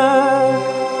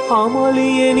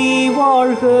 அமளிய நீ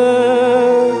வாழ்க,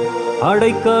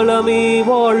 அடைக்கலமே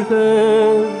வாழ்க,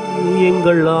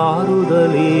 எங்கள்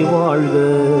ஆறுதலே வாழ்க.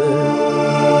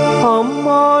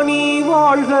 அம்மா நீ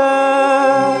வாழ்க,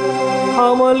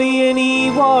 அமளிய நீ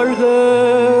வாழ்க,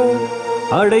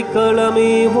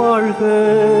 அடைக்கலமே வாழ்க,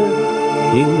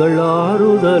 எங்கள்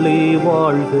ஆறுதலே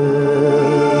வாழ்க.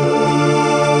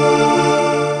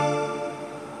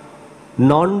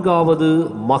 நான்காவது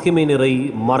மகிமை நிறை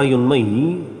மறையுண்மை,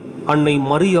 அன்னை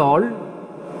மரியாள்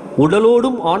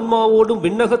உடலோடும் ஆன்மாவோடும்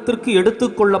விண்ணகத்திற்கு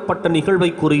எடுத்துக்கொள்ளப்பட்ட நிகழ்வை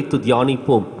குறித்து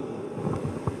தியானிப்போம்.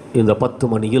 இந்த 10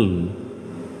 மணியில்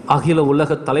அகில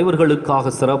உலக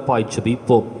தலைவர்களுக்காக சிறப்பாய்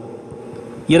செபிப்போம்.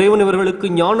 இறைவன் இவர்களுக்கு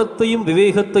ஞானத்தையும்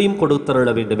விவேகத்தையும் கொடுத்தருள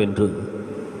வேண்டும் என்று,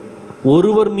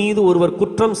 ஒருவர் மீது ஒருவர்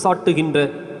குற்றம் சாட்டுகின்ற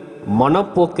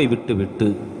மனப்போக்கை விட்டுவிட்டு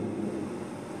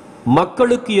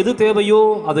மக்களுக்கு எது தேவையோ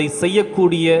அதை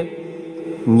செய்யக்கூடிய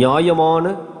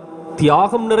நியாயமான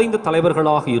தியாகம் நிறைந்த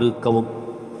தலைவர்களாக இருக்கவும்,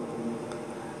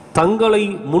 தங்களை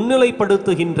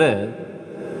முன்னிலைப்படுத்துகின்ற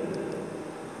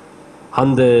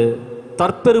அந்த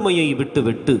தற்பெருமையை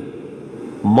விட்டுவிட்டு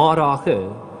மாறாக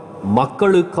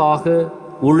மக்களுக்காக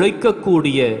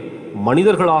உழைக்கக்கூடிய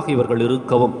மனிதர்களாக இவர்கள்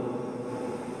இருக்கவும்,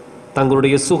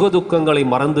 தங்களுடைய சுகதுக்கங்களை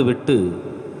மறந்துவிட்டு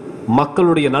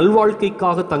மக்களுடைய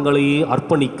நல்வாழ்க்கைக்காக தங்களையே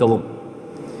அர்ப்பணிக்கவும்.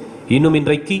 இன்னும்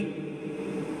இன்றைக்கு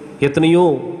எத்தனையோ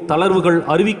தளர்வுகள்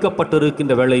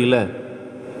அறிவிக்கப்பட்டிருக்கின்ற வேளையில்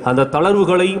அந்த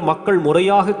தளர்வுகளை மக்கள்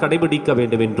முறையாக கடைபிடிக்க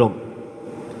வேண்டும் என்றும்,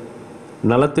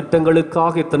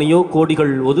 நலத்திட்டங்களுக்காக எத்தனையோ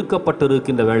கோடிகள்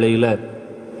ஒதுக்கப்பட்டிருக்கின்ற வேளையில்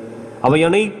அவை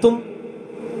அனைத்தும்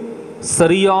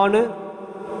சரியான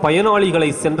பயனாளிகளை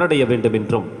சென்றடைய வேண்டும்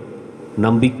என்றும்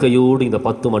நம்பிக்கையோடு இந்த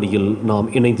 10 மணியில் நாம்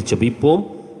இணைந்து ஜெபிப்போம்.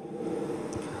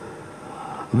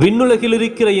 விண்ணுலகில்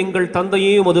இருக்கிற எங்கள்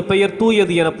தந்தையே, உமது பெயர்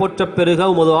தூயது என போற்றப் பெறுக.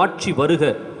 உமது ஆட்சி வருக.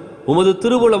 உமது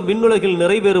திருவுளம் விண்ணுலகில்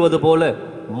நிறைவேறுவது போல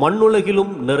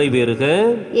மண்ணுலகிலும் நிறைவேறுக.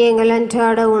 எங்கள்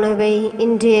அன்றாட உணவை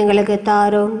இன்று எங்களுக்கு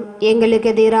தாரும். எங்களுக்கு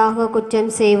எதிராக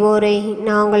குற்றம் செய்வோரை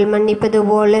நாங்கள் மன்னிப்பது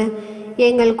போல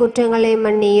எங்கள் குற்றங்களை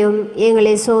மன்னியும்.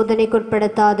 எங்களை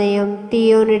சோதனைக்குட்படுத்தாதையும்,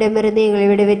 தீயோனிடமிருந்து எங்களை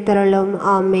விடுவித்தருளும்.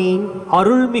 ஆமேன்.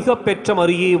 அருள்மிக பெற்ற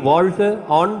மரியே வாழ்க.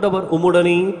 ஆண்டவர்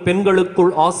உம்முடனே,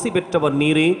 பெண்களுக்குள் ஆசி பெற்றவர்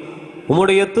நீரே.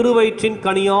 உம்முடைய திருவயிற்றின்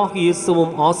கனியாக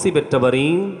இயேசுவும் ஆசி பெற்றவரே.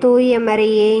 தூய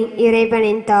மரியே,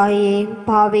 இறைவனின் தாயே,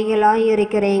 பாவிகளாய்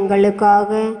இருக்கிற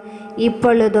எங்களுக்காக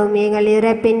இப்பொழுதும் எங்கள்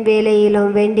இறப்பின்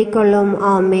வேளையிலும் வேண்டிக் கொள்ளும்.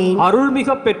 ஆமேன்.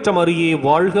 அருள்மிக பெற்ற மரியே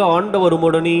வாழ்க. ஆண்டவர்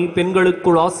உம்முடனே,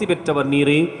 பெண்களுக்குள் ஆசி பெற்றவர்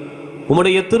நீரே.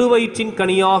 உம்முடைய திருவயிற்றின்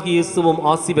கனியாக இயேசுவும்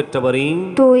ஆசி பெற்றவரே.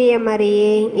 தூய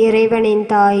மரியே, இறைவனின்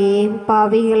தாயே,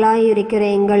 பாவிகளாய் இருக்கிற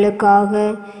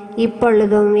எங்களுக்காக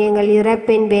இப்பொழுதும் எங்கள்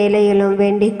இறப்பின் வேளையிலும்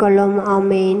வேண்டிக் கொள்ளும்.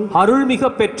 ஆமேன். அருள்மிக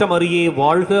பெற்ற மரியே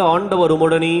வாழ்க. ஆண்டவர்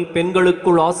உம்முடனே,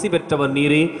 பெண்களுக்குள் ஆசி பெற்றவர்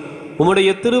நீரே. உம்முடைய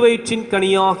திருவயிற்றின்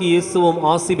கனியாக இயேசுவும்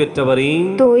ஆசி பெற்றவரே.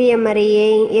 தூய மரியே,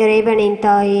 இறைவனின்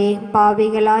தாயே,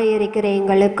 பாவிகளாய் இருக்கிற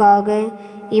எங்களுக்காக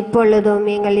இப்பொழுதும்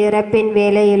எங்கள் இறப்பின்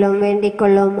வேளையிலும் வேண்டிக்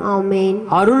கொள்ளும். ஆமேன்.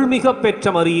 அருள்மிக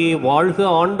பெற்ற மரியே வாழ்க.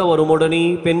 ஆண்டவர் உம்முடனே,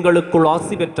 பெண்களுக்குள்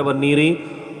ஆசி பெற்றவர் நீரே.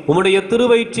 உம்முடைய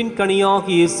திருவயிற்றின் கனியாக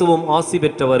இயேசுவும் ஆசி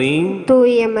பெற்றவரே.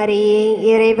 தூய மரியே,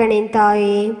 இறைவனின்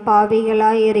தாயே,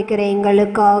 பாவிகளாய் இருக்கிற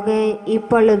எங்களுக்காக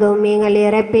இப்பொழுதும் எங்கள்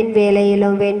இறப்பின்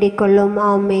வேளையிலும் வேண்டிக் கொள்ளும்.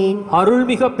 ஆமேன்.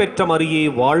 அருள்மிக பெற்ற மரியே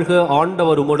வாழ்க.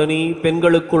 ஆண்டவர் உம்முடனே,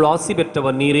 பெண்களுக்குள் ஆசி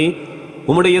பெற்றவர் நீரே.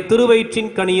 உம்முடைய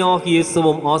திருவயிற்றின் கனியாக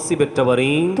இயேசுவும் ஆசி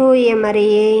பெற்றவரே. தூய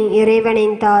மரியே,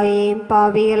 இறைவனின் தாயே,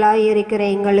 பாவிகளாய் இருக்கிற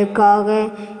எங்களுக்காக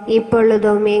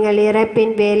இப்பொழுதும் எங்கள்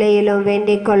இறப்பின் வேளையிலும்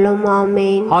வேண்டிக் கொள்ளும்.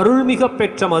 ஆமேன். அருள்மிக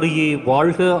பெற்ற மரியே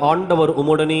வாழ்க. ஆண்டவர்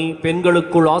உம்முடனே,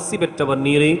 பெண்களுக்குள் ஆசி பெற்றவர்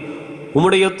நீரே.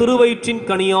 உம்முடைய திருவயிற்றின்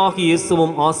கனியாக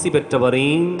இயேசுவும் ஆசி பெற்றவரே.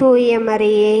 தூய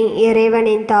மரியே,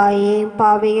 இறைவனின் தாயே,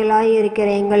 பாவிகளாய் இருக்கிற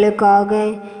எங்களுக்காக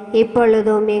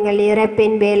இப்பொழுதும் எங்கள்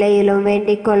இறப்பின் வேளையிலும்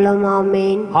வேண்டிக் கொள்ளும்.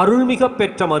 ஆமேன். அருள்மிக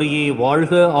பெற்ற மரியே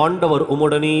வாழ்க. ஆண்டவர்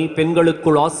உம்முடனே,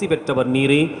 பெண்களுக்குள் ஆசி பெற்றவர்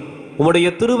நீரே. உம்முடைய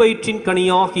திருவயிற்றின்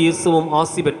கனியாக இயேசுவும்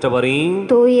ஆசி பெற்றவரே.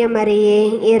 தூய மரியே,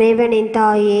 இறைவனின்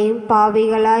தாயே,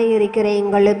 பாவிகளாய் இருக்கிற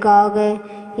எங்களுக்காக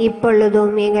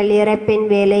இப்பொழுதும் எங்கள் இறப்பின்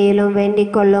வேளையிலும்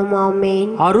வேண்டிக் கொள்ளும்.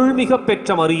 ஆமேன். அருள்மிக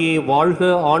பெற்ற மரியே வாழ்க.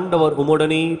 ஆண்டவர்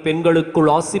உம்முடனே,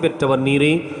 பெண்களுக்குள் ஆசி பெற்றவர்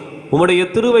நீரே. உம்முடைய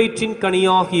திருவயிற்றின்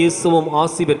கனியாக இயேசுவும்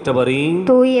ஆசி பெற்றவரே.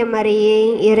 தூய மரியே,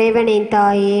 இறைவனின்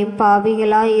தாயே,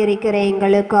 பாவிகளாய் இருக்கிற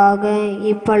எங்களுக்காக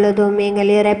இப்பொழுதும்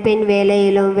எங்கள் இறப்பின்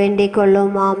வேளையிலும் வேண்டிக்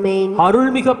கொள்ளும். ஆமேன்.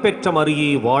 அருள்மிக பெற்ற மரியே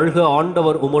வாழ்க.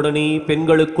 ஆண்டவர் உம்முடனே,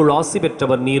 பெண்களுக்குள் ஆசி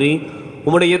பெற்றவர் நீரே.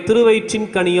 உம்முடைய திருவயிற்றின்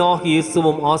கனியாக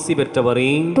இயேசுவும் ஆசி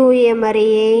பெற்றவரே. தூய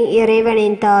மரியே,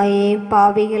 இறைவனின் தாயே,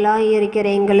 பாவிகளாய் இருக்கிற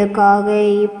எங்களுக்காக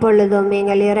இப்பொழுதும்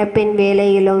எங்கள் இறப்பின்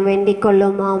வேளையிலும் வேண்டிக்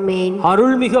கொள்ளும். ஆமேன்.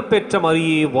 அருள்மிக பெற்ற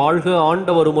மரியே வாழ்க.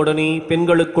 ஆண்டவர் உம்முடனே,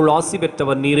 பெண்களுக்குள் ஆசி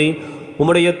பெற்றவர் நீரே.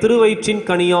 உம்முடைய திருவயிற்றின்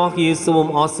கனியாக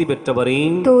இயேசுவும் ஆசி பெற்றவரே.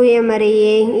 தூய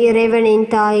மரியே, இறைவனின்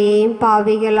தாயே,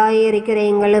 பாவிகளாய் இருக்கிற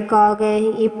எங்களுக்காக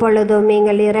இப்பொழுதும்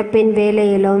எங்கள் இறப்பின்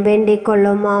வேளையிலும் வேண்டிக்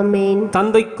கொள்ளும். ஆமேன்.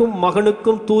 தந்தைக்கும்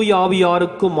மகனுக்கும் தூய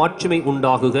ஆவியாருக்கும் மாட்சிமை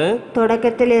உண்டாகுக.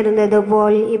 தொடக்கத்தில் இருந்தது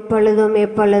போல் இப்பொழுதும்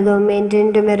எப்பொழுதும்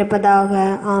என்றென்றும் இருப்பதாக.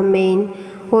 ஆமேன்.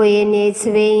 ஓ என்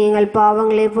இயேசுவே, எங்கள்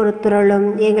பாவங்களை பொறுத்தருளும்.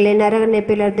 எங்களை நரக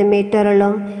நெருப்பிலிருந்து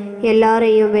மீட்டருளும்.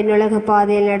 எல்லாரையும் விண்ணுலக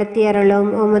பாதையில் நடத்தியருளும்.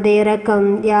 உமது இரக்கம்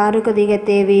யாருக்கு அதிக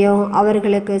தேவையோ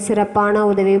அவர்களுக்கு சிறப்பான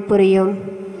உதவி புரியும்.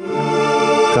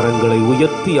 கரங்களை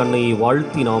உயர்த்தி அன்னையை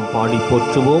வாழ்த்தி நாம் பாடி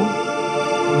போற்றுவோம்.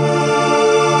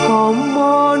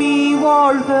 அம்மா நீ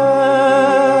வாழ்க,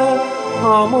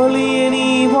 அமளியே நீ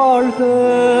வாழ்க,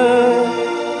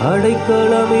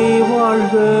 அடைக்கலமே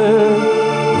வாழ்க,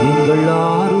 எங்கள்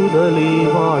ஆறுதலே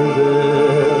வாழ்க.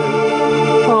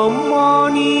 அம்மா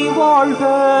நீ வாழ்க,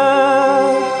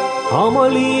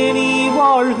 அமளியே நீ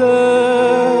வாழ்க,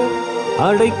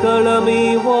 அடைக்கலமே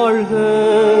வாழ்க,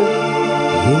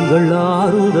 எங்கள்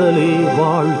ஆறுதலே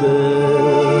வாழ்க.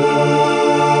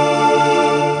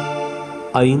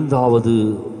 ஐந்தாவது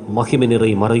மகிமை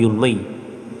நிறை மறையுண்மை,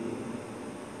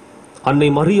 அன்னை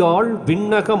மரியாள்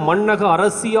விண்ணக மண்ணக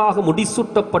அரசியாக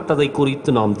முடிசூட்டப்பட்டதை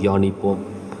குறித்து நாம் தியானிப்போம்.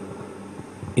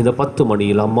 இந்த 10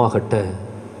 மணியில் அம்மா கிட்ட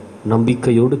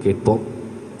நம்பிக்கையோடு கேட்போம்.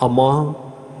 அம்மா,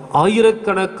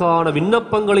 ஆயிரக்கணக்கான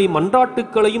விண்ணப்பங்களையும்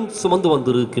மன்றாட்டுக்களையும் சுமந்து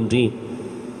வந்திருக்கின்றேன்.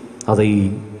 அதை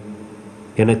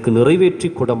எனக்கு நிறைவேற்றி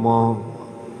கொடமா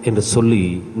என்று சொல்லி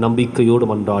நம்பிக்கையோடு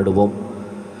மன்றாடுவோம்.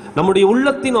 நம்முடைய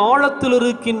உள்ளத்தின் ஆழத்தில்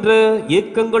இருக்கின்ற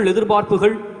ஏக்கங்கள்,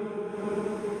 எதிர்பார்ப்புகள்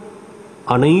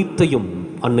அனைத்தையும்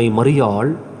அன்னை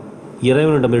மரியாள்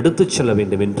இறைவனிடம் எடுத்துச் செல்ல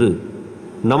வேண்டும் என்று,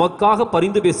 நமக்காக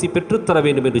பரிந்து பேசி பெற்றுத்தர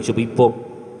வேண்டும் என்று ஜெபிப்போம்.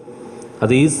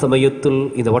 அதே சமயத்தில்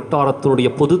இந்த வட்டாரத்தினுடைய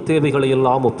பொது தேவைகளை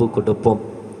எல்லாம் ஒப்புக் கொடுப்போம்.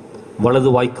 வலது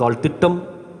வாய்க்கால் திட்டம்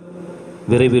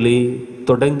விரைவிலே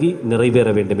தொடங்கி நிறைவேற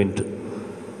வேண்டும் என்று,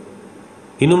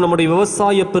 இன்னும் நம்முடைய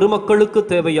விவசாய பெருமக்களுக்கு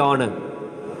தேவையான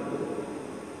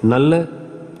நல்ல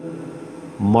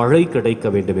மழை கிடைக்க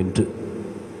வேண்டும் என்று,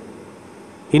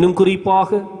 இன்னும்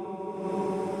குறிப்பாக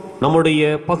நம்முடைய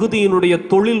பகுதியினுடைய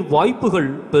தொழில் வாய்ப்புகள்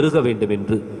பெருக வேண்டும்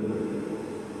என்று,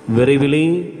 விரைவிலே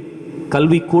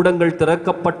கல்விக்கூடங்கள்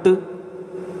திறக்கப்பட்டு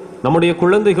நம்முடைய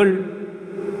குழந்தைகள்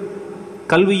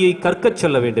கல்வியை கற்கச்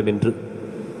செல்ல வேண்டும் என்று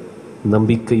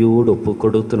நம்பிக்கையோடு ஒப்புக்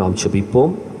கொடுத்து நாம்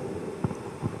ஜெபிப்போம்.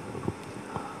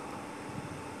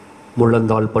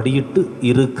 முழந்தாள் படியிட்டு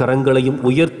இரு கரங்களையும்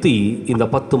உயர்த்தி இந்த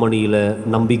 10 மணியில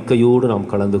நம்பிக்கையோடு நாம்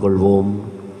கலந்து கொள்வோம்.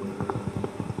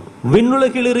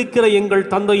 விண்ணுலகில் இருக்கிற எங்கள்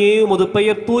தந்தையே, உமது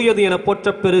பெயர் தூயது என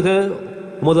போற்றப் பெறுக.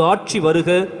 உமது ஆட்சி வருக.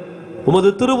 உமது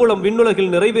திருவுளம்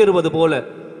விண்ணுலகில் நிறைவேறுவது போல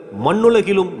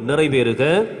மண்ணுலகிலும் நிறைவேறுக.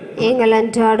 எங்கள்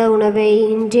அன்றாட உணவை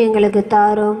இன்று எங்களுக்கு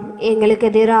தாரும். எங்களுக்கு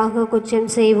எதிராக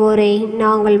குற்றம் செய்வோரை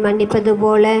நாங்கள் மன்னிப்பது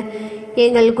போல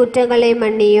எங்கள் குற்றங்களை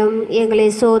மன்னியும். எங்களை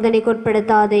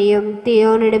சோதனைக்குட்படுத்தாதையும்,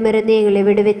 தீயோனிடமிருந்து எங்களை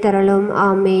விடுவித்தரலும்.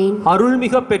 ஆமேன்.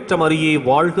 அருள்மிக பெற்ற மரியே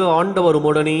வாழ்க, ஆண்டவர்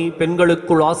உம்முடனே,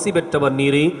 பெண்களுக்குள் ஆசி பெற்றவர்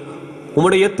நீரே.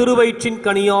 உம்முடைய திருவயிற்றின்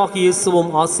கனியாக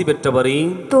இயேசுவும் ஆசி பெற்றவரே.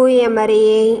 தூய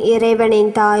மரியே,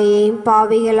 இறைவனின் தாயே,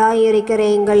 பாவிகளாய் இருக்கிற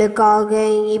எங்களுக்காக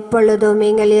இப்பொழுதும்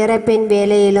எங்கள் இறப்பின்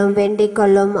வேளையிலும் வேண்டிக்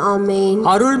கொள்ளும். ஆமேன்.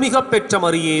 அருள்மிக பெற்ற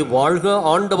மரியே வாழ்க,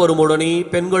 ஆண்டவர் உம்முடனே,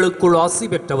 பெண்களுக்குள் ஆசி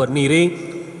பெற்றவர் நீரே.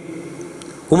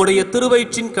 உம்முடைய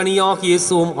திருவயிற்றின் கனியாக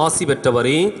இயேசுவும் ஆசி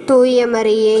பெற்றவரே. தூய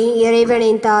மரியே,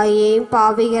 இறைவனின் தாயே,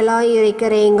 பாவிகளாய்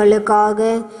இருக்கிற எங்களுக்காக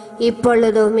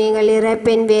இப்பொழுதும் எங்கள்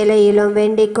இறப்பின் வேளையிலும்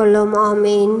வேண்டிக் கொள்ளும்.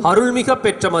 ஆமேன். அருள்மிக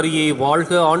பெற்ற மரியே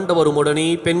வாழ்க, ஆண்டவர் உம்முடனே,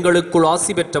 பெண்களுக்குள்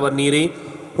ஆசி பெற்றவர் நீரே.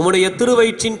 உம்முடைய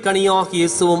திருவயிற்றின் கனியாக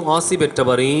இயேசுவும் ஆசி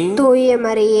பெற்றவரே. தூய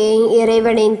மரியே,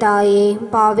 இறைவனின் தாயே,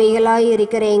 பாவிகளாய்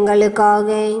இருக்கிற எங்களுக்காக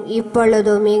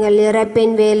இப்பொழுதும் எங்கள்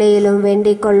இறப்பின் வேளையிலும்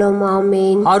வேண்டிக் கொள்ளும்.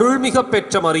 ஆமேன். அருள்மிக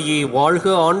பெற்ற மரியே வாழ்க,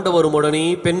 ஆண்டவர் உம்முடனே,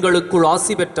 பெண்களுக்குள்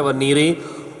ஆசி பெற்றவர் நீரே.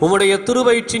 உம்முடைய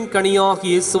திருவயிற்றின் கனியாக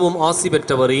இயேசுவும் ஆசி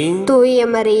பெற்றவரே. தூய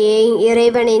மரியே,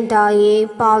 இறைவனின் தாயே,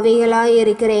 பாவிகளாய்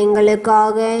இருக்கிற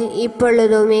எங்களுக்காக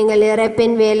இப்பொழுதும் எங்கள்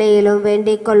இறப்பின் வேளையிலும்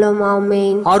வேண்டிக் கொள்ளும்.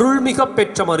 ஆமேன். அருள்மிக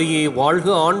பெற்ற மரியே வாழ்க,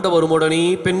 ஆண்டவர் உம்முடனே,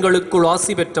 பெண்களுக்குள்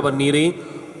ஆசி பெற்றவர் நீரே.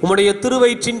 உம்முடைய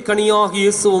திருவயிற்றின் கனியாக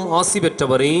இயேசுவும் ஆசி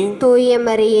பெற்றவரே. தூய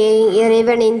மரியே,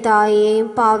 இறைவனின் தாயே,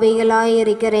 பாவிகளாய்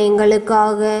இருக்கிற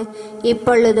எங்களுக்காக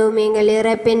இப்பொழுதும் எங்கள்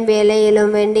இறப்பின்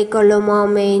வேளையிலும் வேண்டிக் கொள்ளும்.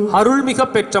 ஆமேன். அருள்மிக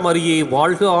பெற்ற மரியே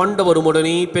வாழ்க, ஆண்டவர்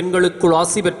உம்முடனே, பெண்களுக்குள்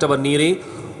ஆசி பெற்றவர் நீரே.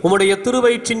 உம்முடைய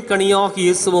திருவயிற்றின் கனியாக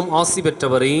இயேசுவும் ஆசி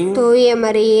பெற்றவரே. தூய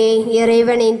மரியே,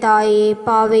 இறைவனின் தாயே,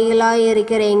 பாவிகளாய்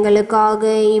இருக்கிற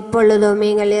எங்களுக்காக இப்பொழுதும்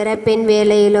எங்கள் இறப்பின்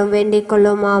வேளையிலும் வேண்டிக்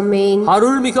கொள்ளும். ஆமேன்.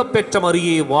 அருள்மிக பெற்ற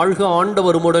மரியே வாழ்க,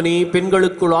 ஆண்டவர் உம்முடனே,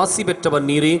 பெண்களுக்குள் ஆசி பெற்றவர்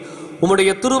நீரே.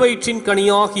 உம்முடைய திருவயிற்றின்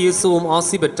கனியாக இயேசுவும்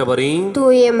ஆசி பெற்றவரே.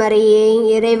 தூய மரியே,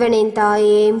 இறைவனின்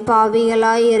தாயே,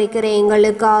 பாவிகளாய் இருக்கிற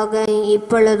எங்களுக்காக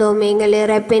இப்பொழுதும் எங்கள்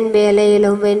இறப்பின்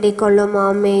வேளையிலும் வேண்டிக் கொள்ளும்.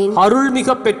 ஆமேன்.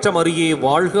 அருள்மிக பெற்ற மரியே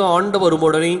வாழ்க, ஆண்டவர்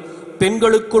உம்முடனே,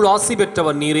 பெண்களுக்குள் ஆசி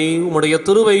பெற்றவர் நீரே. உம்முடைய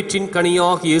திருவயிற்றின்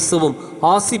கனியாக இயேசுவும்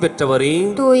ஆசி பெற்றவரே.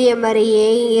 தூய மரியே,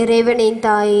 இறைவனின்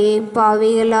தாயே,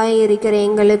 பாவிகளாய் இருக்கிற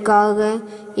எங்களுக்காக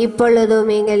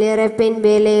இப்பொழுதும் எங்கள் இறப்பின்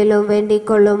வேளையிலும் வேண்டிக்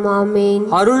கொள்ளும். ஆமேன்.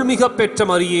 அருள்மிக பெற்ற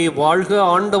மரியே வாழ்க,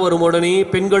 ஆண்டவர் உம்முடனே,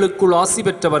 பெண்களுக்குள் ஆசி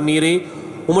பெற்றவர் நீரே.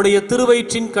 உம்முடைய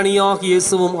திருவயிற்றின் கனியாக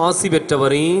இயேசுவும் ஆசி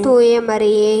பெற்றவரே. தூய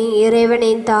மரியே,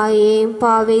 இறைவனின் தாயே,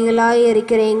 பாவிகளாய்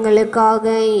இருக்கிற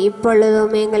எங்களுக்காக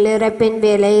இப்பொழுதும் எங்கள் இறப்பின்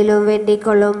வேளையிலும் வேண்டிக்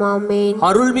கொள்ளும். ஆமேன்.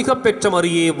 அருள்மிக பெற்ற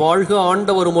மரியே வாழ்க,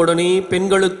 ஆண்டவர் உம்முடனே,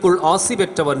 பெண்களுக்குள் ஆசி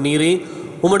பெற்றவர் நீரே.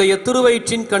 உம்முடைய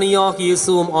திருவயிற்றின் கனியாக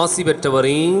இயேசுவும் ஆசி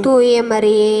பெற்றவரே. தூய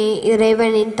மரியே,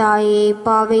 இறைவனின் தாயே,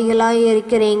 பாவிகளாய்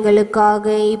இருக்கிற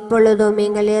எங்களுக்காக இப்பொழுதும்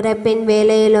எங்கள் இறப்பின்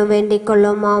வேளையிலும் வேண்டிக்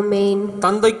கொள்ளும். ஆமேன்.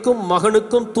 தந்தைக்கும்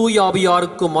மகனுக்கும் தூய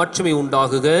ஆவியாருக்கும் மாட்சிமை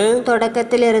உண்டாகுக.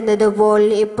 தொடக்கத்தில் இருந்தது போல்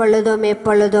இப்பொழுதும்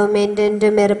எப்பொழுதும்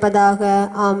என்றென்றும் இருப்பதாக.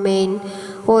 ஆமேன்.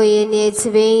 ஓ என்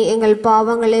இயேசுவே, எங்கள்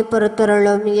பாவங்களை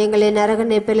பொறுத்தருளும். எங்களை நரக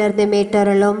நெருப்பிலிருந்து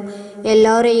மீட்டருளும்.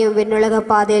 எல்லோரையும் விண்ணுலக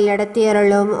பாதையில்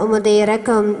நடத்தியருளும். உமது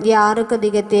இரக்கம் யாருக்கு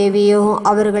அதிக தேவையோ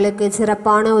அவர்களுக்கு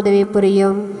சிறப்பான உதவி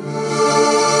புரியும்.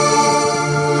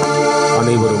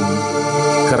 அனைவரும்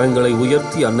கரங்களை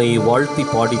உயர்த்தி அன்னையை வாழ்த்தி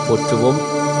பாடி போற்றுவோம்.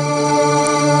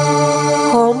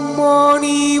 அம்மா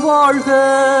நீ வாழ்க, வாழ்க,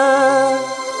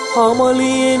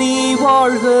 அமளியே நீ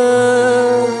வாழ்க,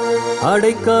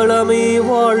 அடைக்கலமே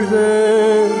வாழ்க,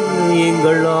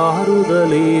 எங்கள்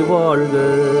ஆறுதலே வாழ்க.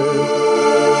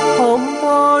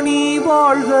 அம்மா நீ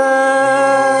வாழ்க,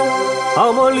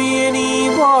 அமளியே நீ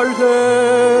வாழ்க,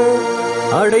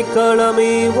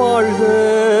 அடைக்கலமே வாழ்க,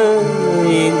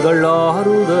 எங்கள்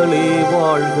ஆறுதலே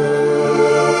வாழ்க.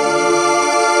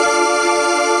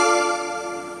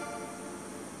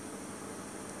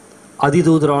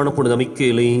 அதிதூதரான புனித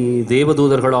மிக்கேலே,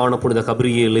 தேவதூதர்களான புனித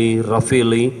கபிரியேலே,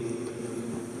 ரஃபேலே,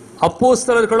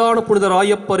 அப்போஸ்தலர்களான புனித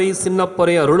ராயப்பரை,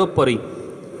 சின்னப்பரை, அருளப்பரை,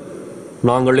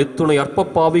 நாங்கள் எத்துணை அற்ப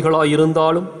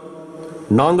பாவிகளாயிருந்தாலும்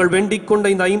நாங்கள் வேண்டிக் கொண்ட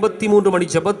இந்த 53 மணி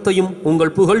ஜெபத்தையும்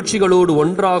உங்கள் புகழ்ச்சிகளோடு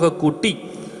ஒன்றாக கூட்டி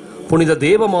புனித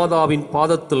தேவமாதாவின்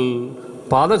பாதத்தில்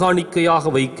பாதகாணிக்கையாக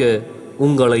வைக்க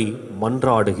உங்களை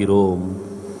மன்றாடுகிறோம்.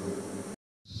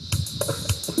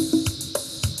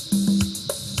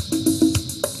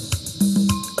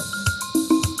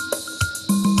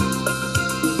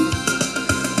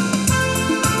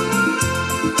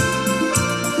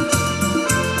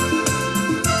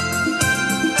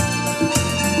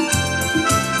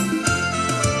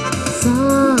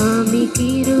 சாமி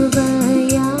கிருபையாயிரும்,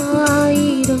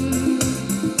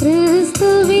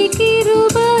 கிறிஸ்துவே கிருபையாயிரும்,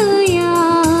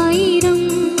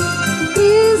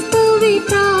 கிறிஸ்துவே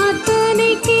பிரார்த்தனை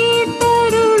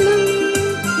கேட்டருளும்,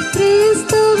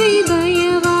 கிறிஸ்துவே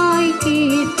தயவாய்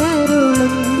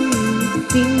கேட்டருளும்.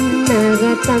 விண்ணக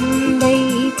தந்தை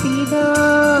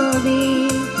பிதாவே,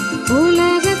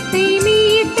 உலகத்தை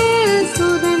மீட்ட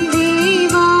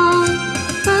சுதந்தேவா,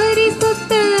 பரிசுத்த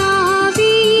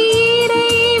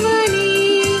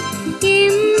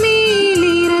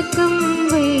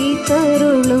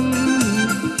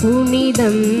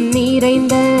புனிதம்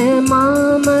நிறைந்த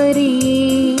மாமரியே,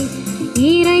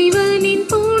 இறைவனின்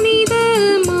புனித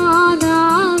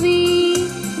மாதாவே,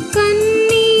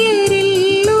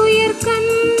 கன்னியரில் உயர்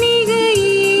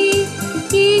கன்னிகையே,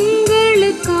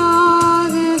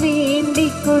 எங்களுக்காக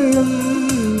வேண்டிக் கொள்ளும்.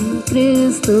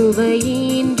 கிறிஸ்துவை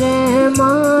ஈன்ற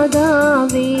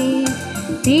மாதாவே,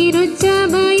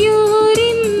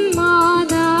 திருச்சபையோரின்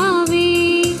மாதாவே,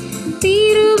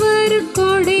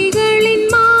 திருவருட்கொடைகளின்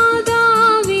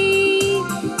மாதாவே,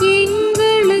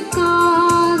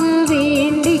 எங்களுக்காக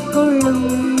வேண்டிக் கொள்ளும்.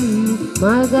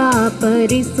 மகா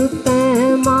பரிசுத்த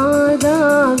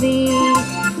மாதாவே,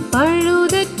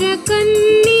 பழுதற்ற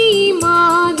கன்னி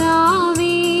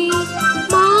மாதாவே,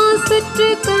 மாசற்ற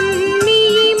கன்னி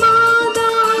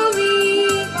மாதாவே,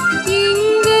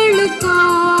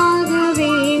 எங்களுக்காக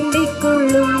வேண்டிக்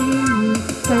கொள்ளும்.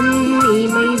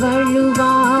 கன்னிமை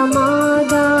வழுவா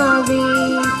மாதாவே,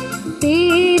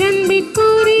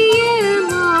 பேரன்பிற்குரிய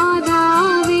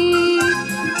மாதாவே,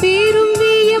 பெரும்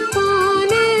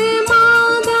வியப்பான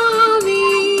மாதாவே,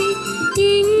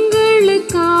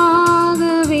 எங்களுக்காக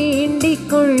வேண்டிக்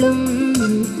கொள்ளும்.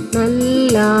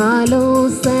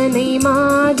 நல்லாலோசனை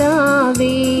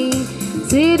மாதாவே,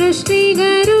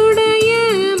 சிருஷ்டிகருடைய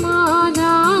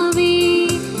மாதாவே,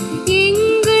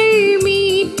 எங்கள்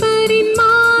மீட்பரின்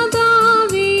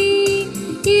மாதாவே,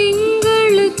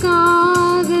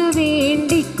 எங்களுக்காக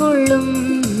வேண்டிக் கொள்ளும்.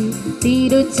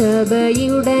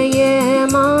 திருச்சபையுடைய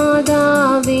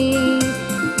மாதாவே,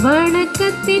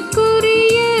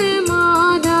 வணக்கத்திற்குரிய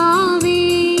மாதாவே,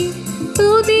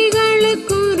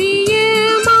 துதிகளுக்குரிய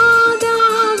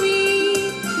மாதாவே,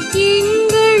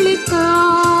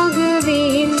 எங்களுக்காக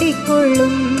வேண்டிக்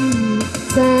கொள்ளும்.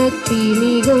 சக்தி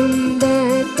மிகுந்த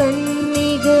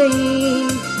கன்னிகையே,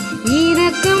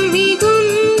 இரக்கம்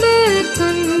மிகுந்த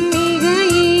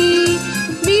கன்னிகையே,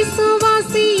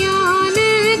 விசுவாசியான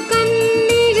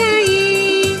கன்னிகையே,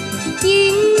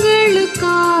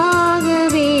 எங்களுக்காக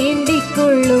வேண்டிக்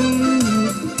கொள்ளும்.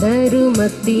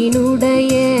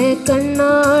 தருமத்தினுடைய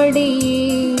கண்ணாடியே,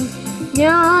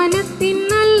 ஞானத்தின்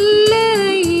நல்ல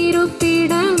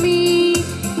இருப்பிடமே,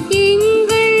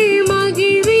 எங்கள்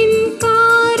மகிழ்வின்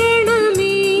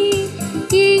காரணமே,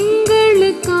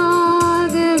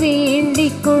 எங்களுக்காக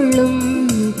வேண்டிக் கொள்ளும்.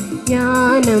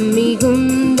 ஞானம்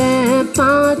மிகுந்த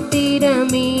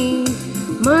பாத்திரமே,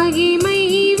 மகிமை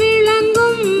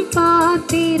விளங்கும்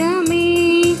பாத்திரமே,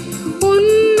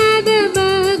 உன்னத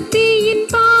பக்தியின்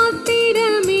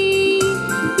பாத்திரமே,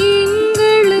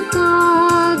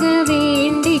 எங்களுக்காக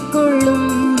வேண்டிக்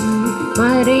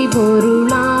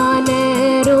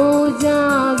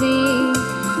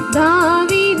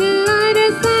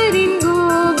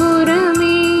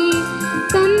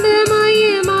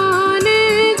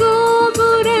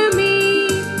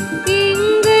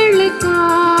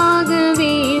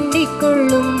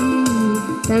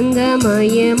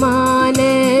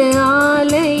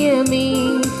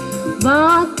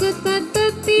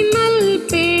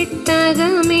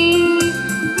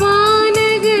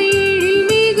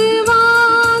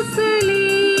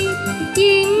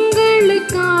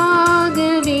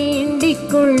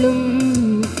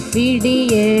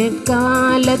விடிய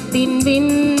காலத்தின்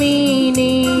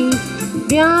விண்மீனே,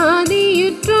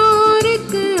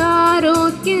 வியாதியுற்றோருக்கு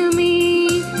ஆரோக்கியமே,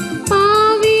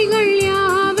 பாவிகள்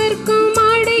யாவர்க்கும்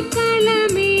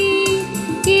அடைக்கலமே,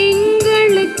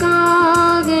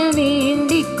 எங்களுக்காக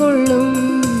வேண்டிக் கொள்ளும்.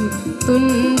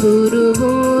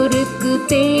 துன்புறுவோருக்கு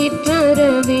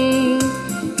தேற்றரவே,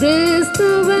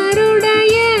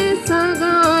 கிறிஸ்துவருடைய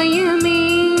சகாயமே,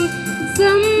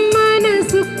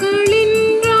 சம்மனசுக்களின்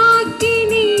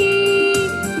ராக்கினியே,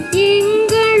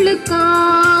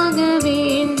 எங்களுக்காக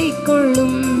வேண்டிக்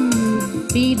கொள்ளும்.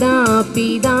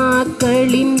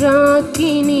 பிதாக்களின்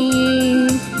ராக்கினியே,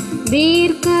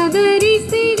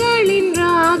 தீர்க்கதரிசிகளின்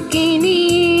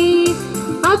ராக்கினியே,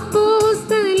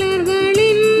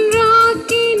 அப்போஸ்தலர்களின்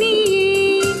ராக்கினியே,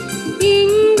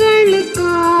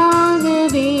 எங்களுக்காக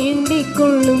வேண்டிக்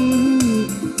கொள்ளும்.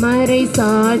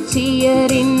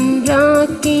 மறைசாட்சியரின்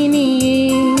ராக்கினியே,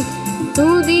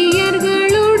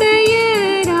 துதியர்களுடைய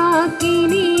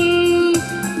ராக்கினியே,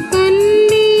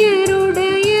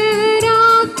 கன்னியருடைய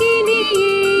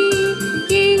ராக்கினியே,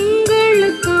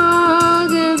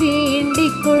 எங்களுக்காக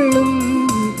வேண்டிக் கொள்ளும்.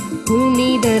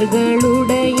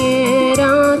 புனிதர்களுடைய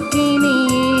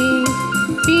ராக்கினியே,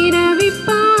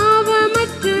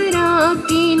 பிறவிப்பாவமற்ற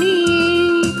ராக்கினியே,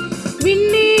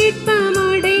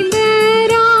 விண்ணேற்பமடைந்த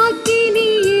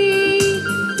ராக்கினியே,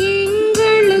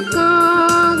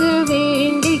 எங்களுக்காக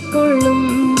வேண்டிக் கொள்ளும்.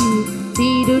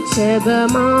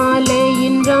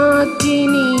 திருச்செபமாலையின்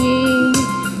ராக்கினியே,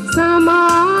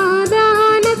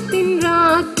 சமாதானத்தின்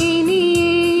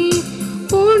ராக்கினியே,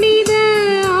 புனித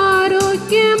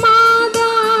ஆரோக்கிய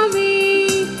மாதாவே,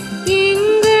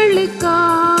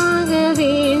 எங்களுக்காக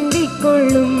வேண்டிக்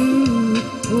கொள்ளும்.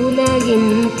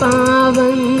 உலகின்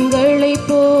பாவங்களை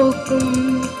போக்கும்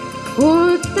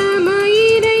உத்தம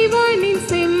இறைவனின்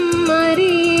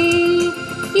செம்மறியே,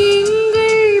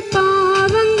 எங்கள்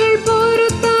பாவங்கள்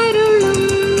பொறுத்தருளும்,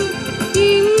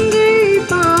 எங்கள்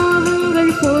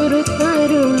பாவங்கள்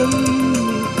பொறுத்தருளும்.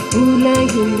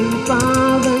 உலகின்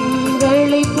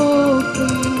பாவங்களை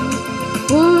போக்கும்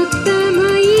உத்தம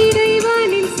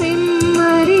இறைவனின்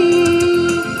செம்மறியே,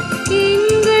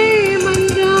 எங்கள்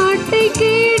மன்றாட்டை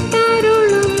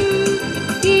கேட்டருளும்,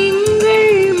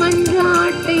 எங்கள்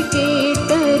மன்றாட்டை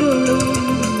கேட்டருளும்.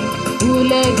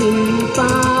 உலகின்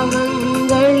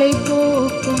பாவங்களை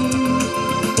போக்கும்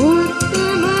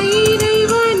உத்தம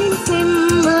இறைவனின்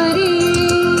செம்மறியே,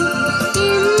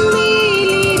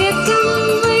 எம்மேல் இரக்கம்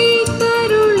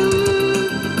வைத்தருளும்,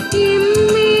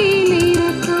 எம்மேல்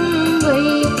இரக்கம்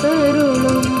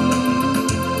வைத்தருளும்.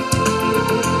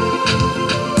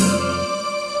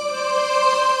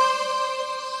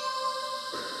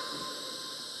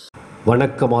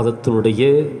 வணக்க மாதத்தினுடைய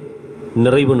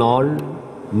நிறைவு நாள்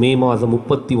மே மாதம்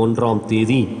 31ஆம்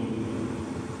தேதி.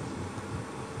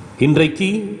 இன்றைக்கு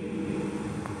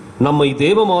நம்மை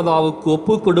தேவமாதாவுக்கு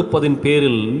ஒப்புக் கொடுப்பதின்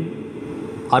பேரில்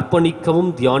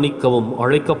அர்ப்பணிக்கவும் தியானிக்கவும்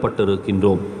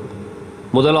அழைக்கப்பட்டிருக்கின்றோம்.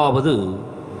 முதலாவது,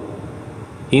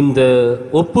 இந்த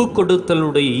ஒப்புக்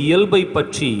கொடுத்தலுடைய இயல்பை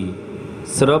பற்றி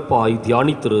சிறப்பாய்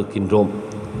தியானித்திருக்கின்றோம்.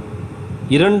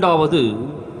 இரண்டாவது,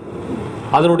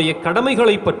 அதனுடைய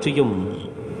கடமைகளை பற்றியும்,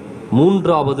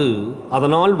 மூன்றாவது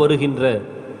அதனால் வருகின்ற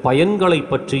பயன்களை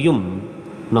பற்றியும்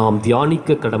நாம்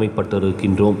தியானிக்க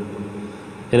கடமைப்பட்டிருக்கின்றோம்.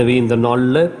 எனவே இந்த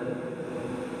நாளில்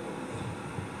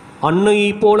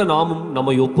அன்னையைப் போல நாமும்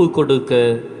நம்மை ஒப்புக் கொடுக்க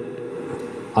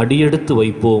அடியெடுத்து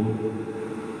வைப்போம்.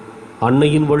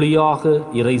 அன்னையின் வழியாக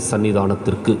இறை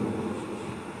சன்னிதானத்திற்கு.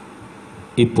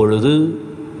 இப்பொழுது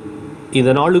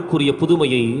இந்த நாளுக்குரிய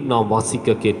புதுமையை நாம்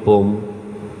வாசிக்க கேட்போம்.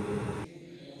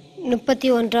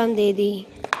 31ஆம் தேதி.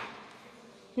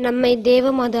 நம்மை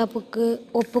தேவமாதாவுக்கு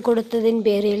ஒப்பு கொடுத்ததின்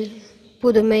பேரில்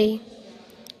புதுமை.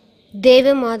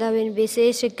 தேவமாதாவின்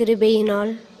விசேஷ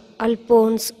கிருபையினால்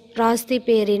அல்போன்ஸ் ராஸ்தி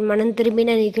பேரின் மனம்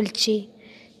திரும்பின நிகழ்ச்சி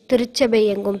திருச்சபை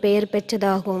எங்கும் பெயர்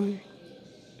பெற்றதாகும்.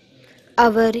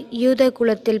 அவர் யூத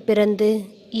குலத்தில் பிறந்து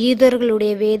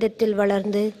யூதர்களுடைய வேதத்தில்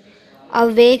வளர்ந்து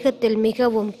அவ்வேகத்தில்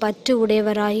மிகவும் பற்று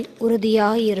உடையவராய்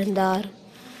உறுதியாய் இருந்தார்.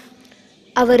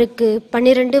 அவருக்கு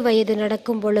 12 வயது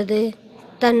நடக்கும் பொழுது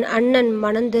தன் அண்ணன்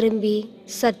மனம் திரும்பி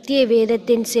சத்திய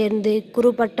வேதத்தின் சேர்ந்து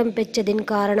குருபட்டம் பெற்றதின்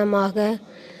காரணமாக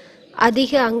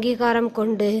அதிக அங்கீகாரம்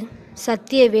கொண்டு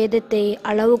சத்திய வேதத்தை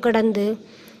அளவு கடந்து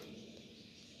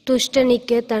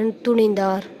துஷ்டனிக்க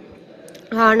துணிந்தார்.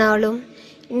 ஆனாலும்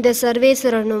இந்த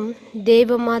சர்வேஸ்வரனும்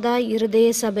தேவமாதா இருதய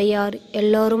சபையார்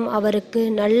எல்லோரும் அவருக்கு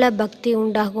நல்ல பக்தி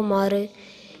உண்டாகுமாறு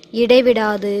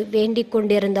இடைவிடாது வேண்டிக்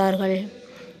கொண்டிருந்தார்கள்.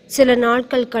 சில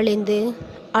நாட்கள் கழிந்து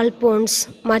அல்போன்ஸ்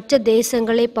மற்ற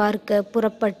தேசங்களை பார்க்க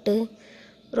புறப்பட்டு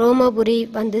ரோமபுரி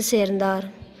வந்து சேர்ந்தார்.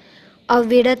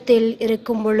 அவ்விடத்தில்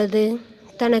இருக்கும் பொழுது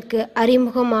தனக்கு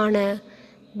அறிமுகமான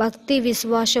பக்தி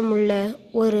விசுவாசமுள்ள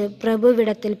ஒரு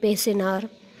பிரபுவிடத்தில் பேசினார்.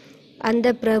 அந்த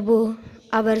பிரபு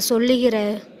அவர் சொல்லுகிற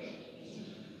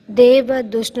தேவ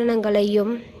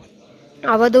துஷ்டனங்களையும்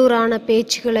அவதூறான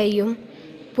பேச்சுகளையும்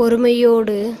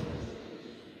பொறுமையோடு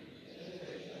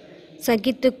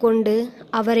சகித்து கொண்டு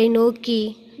அவரை நோக்கி,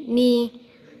 நீ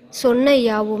சொன்ன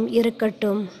யாவும்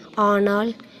இருக்கட்டும்,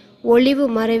 ஆனால் ஒளிவு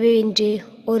மறைவின்றி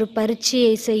ஒரு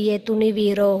பரீட்சையை செய்ய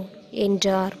துணிவீரோ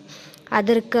என்றார்.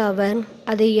 அதற்கு அவர்,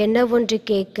 அது என்னவென்று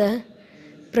கேட்க,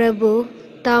 பிரபு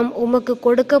தாம் உமக்கு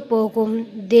கொடுக்க போகும்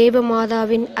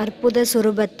தேவமாதாவின் அற்புத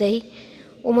சுரூபத்தை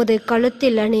உமது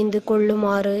கழுத்தில் அணிந்து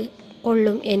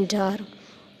கொள்ளும் என்றார்.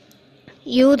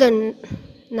 யூதன்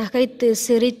நகைத்து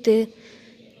சிரித்து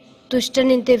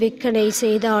துஷ்டனிந்து விக்கனை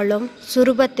செய்தாலும்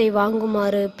சுரூபத்தை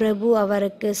வாங்குமாறு பிரபு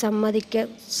அவருக்கு சம்மதிக்க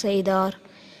செய்தார்.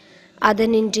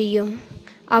 அதனின்றியும்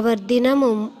அவர்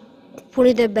தினமும்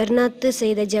புனித பெர்னாத்து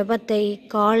செய்த ஜெபத்தை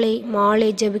காலை மாலை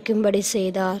ஜெபிக்கும்படி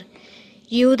செய்தார்.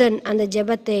 யூதன் அந்த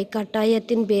ஜெபத்தை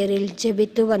கட்டாயத்தின் பேரில்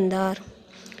ஜெபித்து வந்தார்.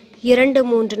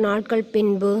 2-3 நாட்கள்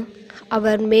பின்பு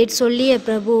அவர் மேற்சொல்லிய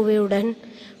பிரபுவுடன்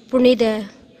புனித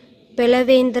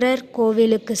பெலவேந்திரர்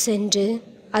கோவிலுக்கு சென்று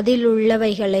அதில்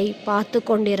உள்ளவைகளை பார்த்து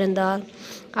கொண்டிருந்தார்.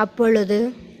 அப்பொழுது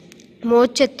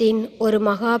மோட்சத்தின் ஒரு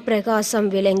மகா பிரகாசம்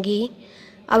விளங்கி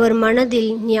அவர்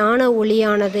மனதில் ஞான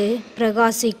ஒளியானது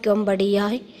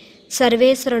பிரகாசிக்கும்படியாய்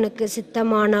சர்வேஸ்வரனுக்கு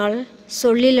சித்தமானால்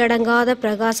சொல்லிலடங்காத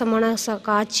பிரகாசமான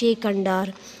காட்சியை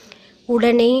கண்டார்.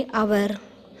 உடனே அவர்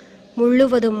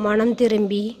முழுவதும் மனம்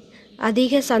திரும்பி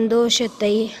அதிக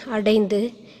சந்தோஷத்தை அடைந்து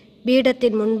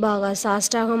பீடத்தின் முன்பாக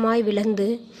சாஷ்டாங்கமாய் விழுந்து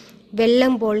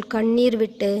வெள்ளம் போல் கண்ணீர்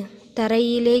விட்டு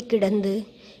தரையிலே கிடந்து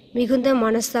மிகுந்த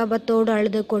மனஸ்தாபத்தோடு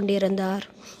அழுது கொண்டிருந்தார்.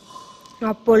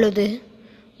 அப்பொழுது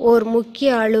ஓர் முக்கிய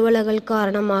அலுவலர்கள்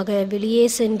காரணமாக வெளியே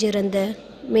சென்றிருந்த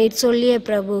மேற்சொல்லிய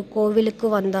பிரபு கோவிலுக்கு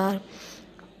வந்தார்.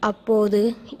 அப்போது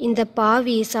இந்த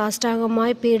பாவி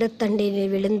சாஷ்டாங்கமாய் பீடத்தண்டில்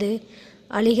விழுந்து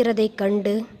அழுகிறதைக்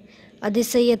கண்டு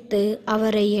அதிசயத்து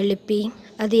அவரை எழுப்பி,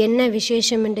 அது என்ன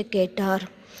விசேஷம் என்று கேட்டார்.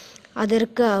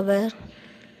 அதற்கு அவர்,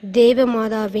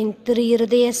 தேவமாதாவின் திரு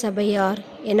இருதய சபையார்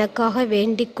எனக்காக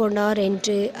வேண்டிக் கொண்டார்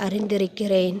என்று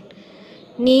அறிந்திருக்கிறேன்.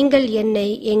 நீங்கள் என்னை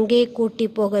எங்கே கூட்டி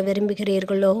போக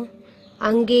விரும்புகிறீர்களோ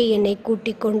அங்கே என்னை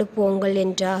கூட்டிக் கொண்டு போங்கள்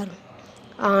என்றார்.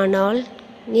 ஆனால்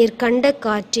நீர் கண்ட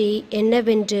காட்சி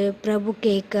என்னவென்று பிரபு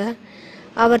கேட்க,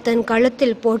 அவர் தன்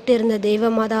கழுத்தில் போட்டிருந்த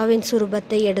தேவமாதாவின்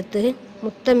சுரூபத்தை எடுத்து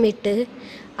முத்தமிட்டு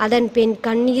அதன் பின்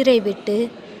கண்ணீரை விட்டு,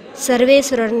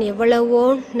 சர்வேஸ்வரன் எவ்வளவோ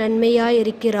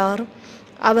நன்மையாயிருக்கிறார்,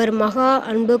 அவர் மகா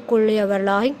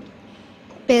அன்புக்குரியவர்களாய்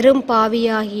பெரும்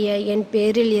பாவியாகிய என்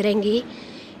பேரில் இறங்கி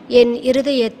என்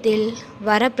இருதயத்தில்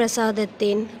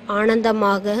வரப்பிரசாதத்தின்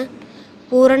ஆனந்தமாக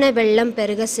பூரண வெள்ளம்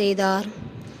பெருக செய்தார்.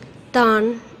 தான்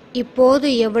இப்போது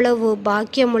எவ்வளவு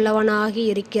பாக்கியமுள்ளவனாகி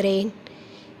இருக்கிறேன்.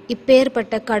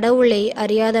 இப்பேற்பட்ட கடவுளை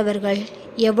அறியாதவர்கள்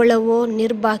எவ்வளவோ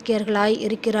நிர்பாக்கியர்களாய்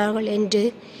இருக்கிறார்கள் என்று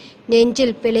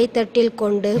நெஞ்சில் பிழைத்தட்டில்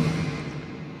கொண்டு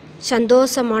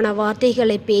சந்தோஷமான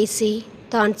வார்த்தைகளை பேசி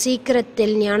தான்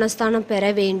சீக்கிரத்தில் ஞானஸ்தானம் பெற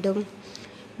வேண்டும்.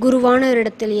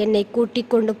 குருவானவரிடத்தில் என்னை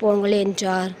கூட்டிக் கொண்டு போங்கள்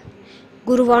என்றார்.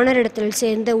 குருவானவரிடத்தில்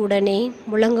சேர்ந்த உடனே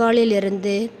முழங்காலில்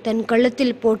இருந்து தன்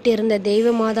கழுத்தில் போட்டிருந்த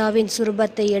தெய்வமாதாவின்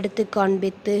சுரூபத்தை எடுத்து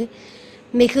காண்பித்து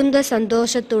மிகுந்த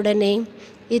சந்தோஷத்துடனே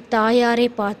இத்தாயாரை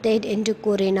பார்த்தேன் என்று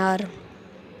கூறினார்.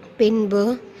 பின்பு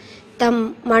தம்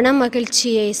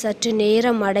மனமகிழ்ச்சியை சற்று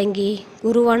நேரம் அடங்கி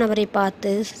குருவானவரை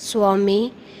பார்த்து, சுவாமி,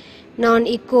 நான்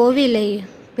இக்கோவிலை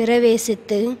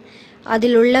பிரவேசித்து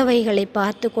அதில் உள்ளவைகளை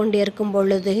பார்த்து கொண்டிருக்கும்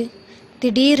பொழுது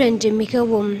திடீரென்று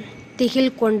மிகவும்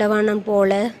திகில் கொண்டவன்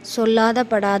போல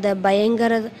சொல்லாதபடாத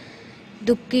பயங்கர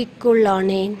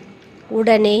துக்கிக்குள்ளானேன்.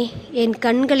 உடனே என்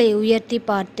கண்களை உயர்த்தி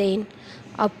பார்த்தேன்.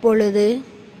 அப்பொழுது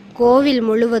கோவில்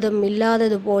முழுவதும்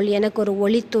இல்லாதது போல் எனக்கு ஒரு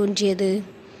ஒளி தோன்றியது.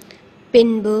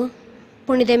 பின்பு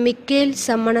புனித மிக்கேல்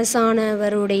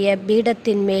சம்மனசானவருடைய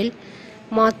பீடத்தின் மேல்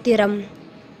மாத்திரம்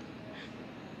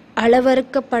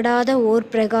அளவறுக்கப்படாத ஓர்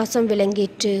பிரகாசம்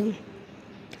விளங்கிற்று.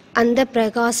 அந்த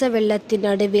பிரகாச வெள்ளத்தின்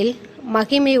நடுவில்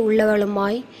மகிமை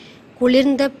உள்ளவளுமாய்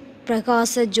குளிர்ந்த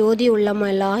பிரகாச ஜோதி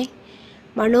உள்ளமலாய்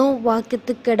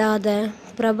மனோவாக்கியத்துக்கெடாத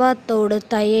பிரபாத்தோடு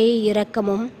தயை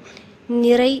இரக்கமும்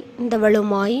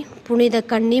நிறைந்தவளுமாய் புனித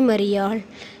கன்னிமரியாள்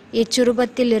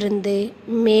இச்சுரூபத்திலிருந்து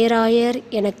மேராயர்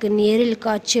எனக்கு நேரில்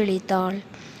காட்சியளித்தாள்.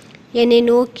 என்னை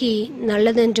நோக்கி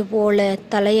நல்லதென்று போல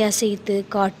தலையசைத்து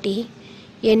காட்டி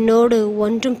என்னோடு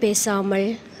ஒன்றும் பேசாமல்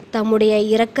தம்முடைய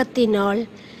இரக்கத்தினால்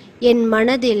என்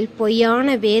மனதில்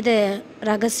பொய்யான வேத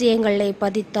இரகசியங்களை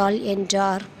பதித்தாள்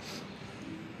என்றார்.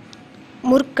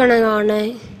 முற்கணனான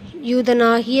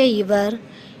யூதனாகிய இவர்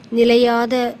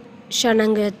நிலையாத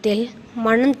க்ஷணத்தில்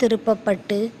மனம்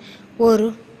திருப்பப்பட்டு ஒரு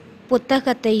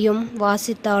புத்தகத்தையும்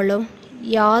வாசித்தாலும்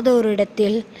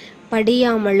யாதோரிடத்தில்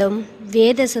படியாமலும்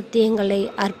வேத சத்தியங்களை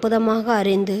அற்புதமாக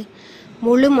அறிந்து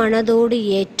முழு மனதோடு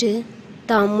ஏற்று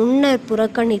தாம் முன்னர்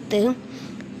புறக்கணித்து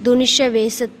துனிஷ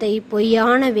வேஷத்தை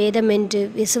பொய்யான வேதமென்று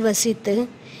விசுவசித்து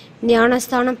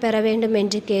ஞானஸ்தானம் பெற வேண்டும்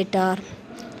என்று கேட்டார்.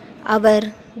 அவர்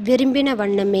விரும்பின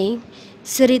வண்ணமே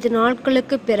சிறிது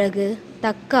நாட்களுக்கு பிறகு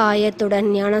தக்க ஆயத்துடன்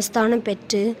ஞானஸ்தானம்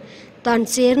பெற்று தான்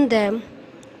சேர்ந்த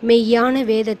மெய்யான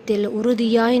வேதத்தில்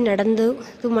உறுதியாய்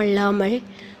நடந்ததுமல்லாமல்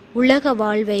உலக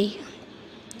வாழ்வை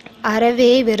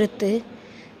அறவே வெறுத்து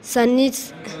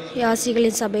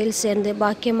சந்நியாசிகளின் சபையில் சேர்ந்து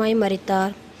பாக்கியமாய்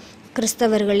மரித்தார்.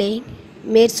 கிறிஸ்தவர்களே,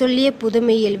 மேற்சொல்லிய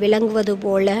புதுமையில் விளங்குவது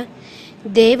போல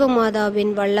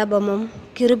தேவமாதாவின் வல்லபமும்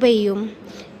கிருபையும்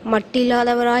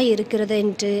மட்டில்லாதவராய் இருக்கிறது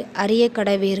என்று அறிய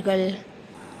கடவீர்கள்.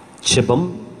 செபம்.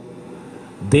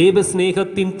 தேவ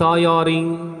சிநேகத்தின் தாயாரே,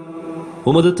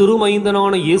 உமது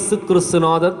திருமைந்தனான இயேசு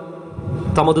கிறிஸ்துநாதர்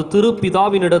தமது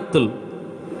திருப்பிதாவினிடத்தில்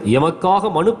எமக்காக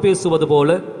மனு பேசுவது போல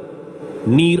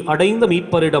நீர் அடைந்த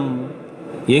மீட்பரிடம்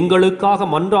எங்களுக்காக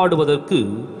மன்றாடுவதற்கு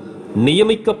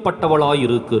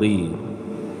நியமிக்கப்பட்டவளாயிருக்கிறீர்.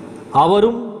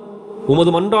 அவரும்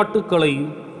உமது மன்றாட்டுக்களை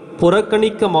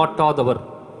புறக்கணிக்க மாட்டாதவர்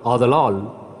ஆதலால்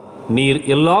நீர்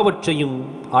எல்லாவற்றையும்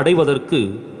அடைவதற்கு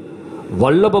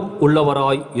வல்லபம்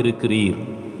உள்ளவராய் இருக்கிறீர்.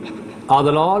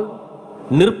 ஆதலால்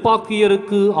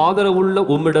நிர்பாக்கியருக்கு ஆதரவுள்ள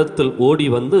உம்மிடத்தில் ஓடி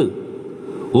வந்து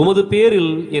உமது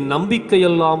பேரில் என்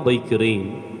நம்பிக்கையெல்லாம் வைக்கிறேன்.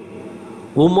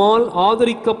 உம்மால்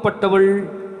ஆதரிக்கப்பட்டவள்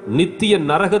நித்திய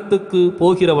நரகத்துக்கு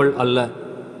போகிறவள் அல்ல.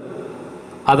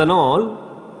 அதனால்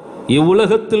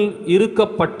இவ்வுலகத்தில்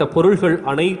இருக்கப்பட்ட பொருள்கள்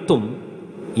அனைத்தும்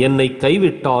என்னை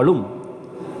கைவிட்டாலும்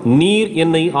நீர்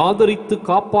என்னை ஆதரித்து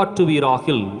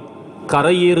காப்பாற்றுவீராகில்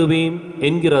கரையேறுவேன்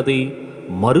என்கிறதே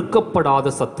மறுக்கப்படாத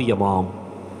சத்தியமாம்.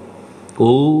 ஓ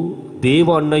தேவ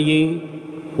அன்னையே,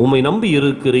 உம்மை நம்பி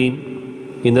இருக்கிறேன்.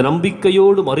 இந்த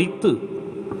நம்பிக்கையோடு மரித்து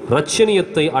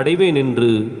இரட்சணியத்தை அடைவேன் என்று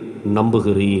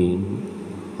நம்புகிறேன்.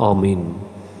 ஆமீன்.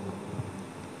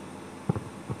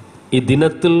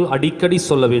 இத்தினத்தில் அடிக்கடி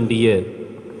சொல்ல வேண்டிய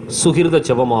சுகிர்த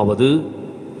ஜெபமாவது,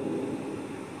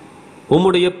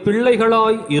 உம்முடைய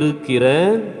பிள்ளைகளாய் இருக்கிற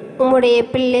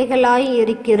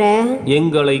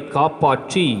எங்களை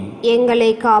காப்பாற்றி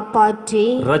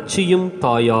இரட்சியும்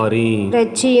தாயாரே.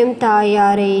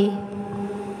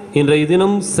 இன்றைய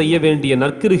தினம் செய்ய வேண்டிய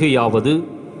நற்கிரிகையாவது,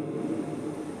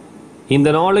 இந்த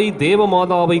நாளை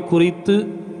தேவமாதாவை குறித்து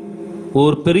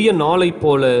ஒரு பெரிய நாளை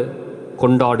போல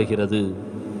கொண்டாடுகிறது.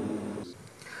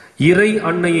 இறை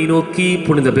அன்னையை நோக்கி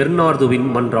புனித பெர்னார்துவின்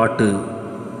மன்றாட்டு.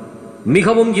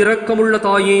 மிகவும் இரக்கமுள்ள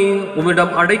தாயே,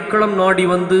 உம்மிடம் அடைக்கலம் நாடி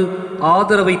வந்து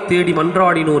ஆதரவை தேடி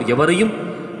மன்றாடினோர் எவரையும்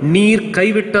நீர்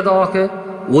கைவிட்டதாக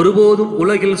ஒருபோதும்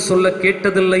உலகில் சொல்ல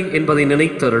கேட்டதில்லை என்பதை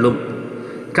நினைத்தருளும்.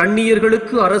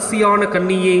 கன்னியர்களுக்கு அரசியான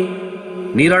கன்னியே,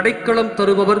 நீர் அடைக்கலம்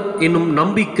தருபவர் என்னும்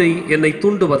நம்பிக்கை என்னை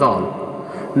தூண்டுவதால்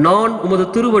நான் உமது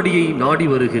திருவடியை நாடி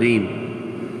வருகிறேன்.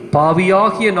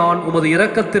 பாவியாகிய நான் உமது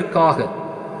இரக்கத்திற்காக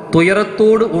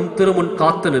துயரத்தோடு உம் திருமுன்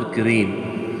காத்து நிற்கிறேன்.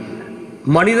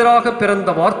 மனிதராக பிறந்த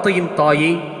வார்த்தையின்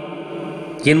தாயே,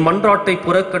 என் மன்றாட்டை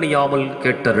புறக்கணியாமல்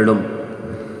கேட்டருளும்.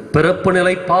 பிறப்பு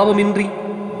நிலை பாவமின்றி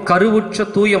கருவுற்ற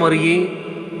தூய மரியே,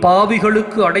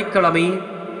 பாவிகளுக்கு அடைக்கலமே,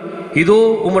 இதோ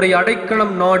உம்முடைய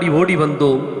அடைக்கலம் நாடி ஓடி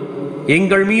வந்தோம்.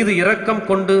 எங்கள் மீது இரக்கம்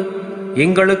கொண்டு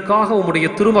எங்களுக்காக உம்முடைய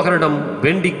திருமகனிடம்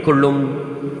வேண்டிக் கொள்ளும்.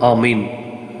 ஆமீன்.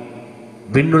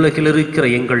 விண்ணுலகில் இருக்கிற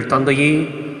எங்கள் தந்தையே,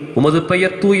 உமது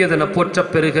பெயர் தூயதென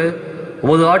போற்றப் பெறுக.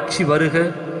 உமது ஆட்சி வருக.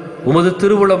 உமது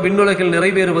திருவுளம் விண்ணுலகில்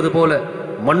நிறைவேறுவது போல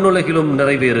மண்ணுலகிலும்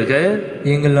நிறைவேறுக.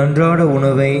 எங்கள் அன்றாட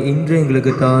உணவை இன்று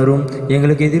எங்களுக்கு தாரும்.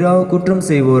 எங்களுக்கு எதிராக குற்றம்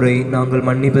செய்வோரை நாங்கள்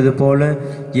மன்னிப்பது போல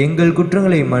எங்கள்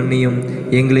குற்றங்களை மன்னியும்.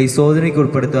 எங்களை சோதனைக்கு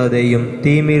உட்படுத்தாதையும்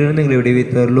தீமையிலிருந்து எங்களை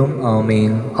விடுவித்தருளும்.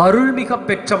 ஆமீன். அருள்மிக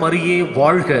பெற்ற மரியே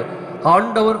வாழ்க.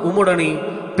 ஆண்டவர் உம்முடனே,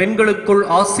 பெண்களுக்குள்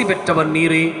ஆசி பெற்றவர்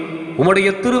நீரே. உம்முடைய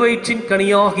திருவயிற்றின்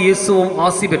கனியாக இயேசுவும்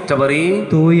ஆசி பெற்றவரே.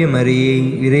 தூய மரியே,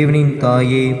 இறைவனின்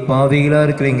தாயே, பாவிகளா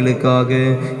இருக்கிற எங்களுக்காக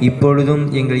இப்பொழுதும்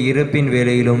எங்கள் இறப்பின்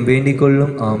வேளையிலும் வேண்டிக்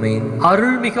கொள்ளும். ஆமேன்.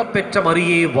 அருள்மிக பெற்ற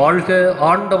மரியே வாழ்க.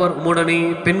 ஆண்டவர் உம்முடனே,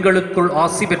 பெண்களுக்குள்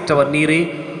ஆசி பெற்றவர் நீரே.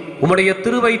 உம்முடைய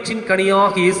திருவயிற்றின்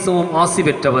கனியாக இயேசுவும் ஆசி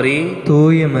பெற்றவரே.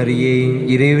 தூய மரியே,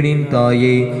 இறைவனின்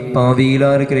தாயே, பாவிகளா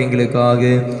இருக்கிற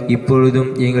எங்களுக்காக இப்பொழுதும்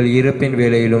எங்கள் இறப்பின்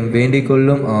வேளையிலும் வேண்டிக்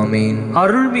கொள்ளும். ஆமேன்.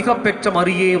 அருள்மிக பெற்ற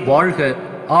மரியே வாழ்க.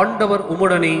 ஆண்டவர்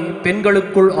உம்முடனே,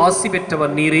 பெண்களுக்குள் ஆசி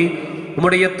பெற்றவர் நீரே.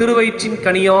 உம்முடைய திருவயிற்றின்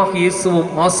கனியாக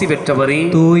இயேசுவும் ஆசி பெற்றவரே.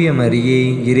 தூய மரியே,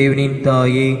 இறைவனின்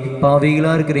தாயே,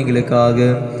 பாவிகளா இருக்கிற எங்களுக்காக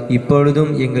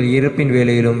இப்பொழுதும் எங்கள் இறப்பின்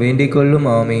வேளையிலும் வேண்டிக் கொள்ளும்.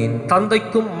 ஆமீன்.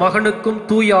 தந்தைக்கும் மகனுக்கும்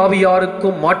தூய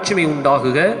ஆவியாருக்கும் மாட்சிமை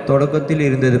உண்டாகுக. தொடக்கத்தில்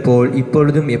இருந்தது போல்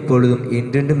இப்பொழுதும் எப்பொழுதும்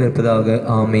என்றென்றும் இருப்பதாக.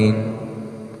 ஆமீன்.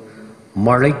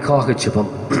 மழைக்காக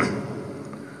ஜெபம்.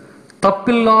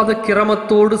 தப்பில்லாத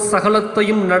கிரமத்தோடு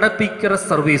சகலத்தையும் நடப்பிக்கிற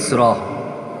சர்வேசுரா,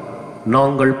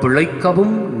 நாங்கள்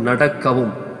பிழைக்கவும்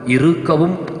நடக்கவும்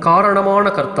இருக்கவும் காரணமான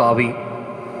கர்த்தாவே,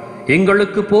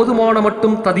 எங்களுக்கு போதுமான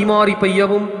மட்டும் ததிமாறி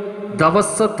பெய்யவும்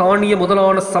தவச தானிய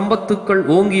முதலான சம்பத்துக்கள்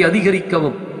ஓங்கி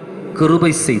அதிகரிக்கவும்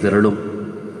கிருபை செய்தருளும்.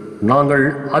 நாங்கள்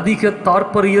அதிக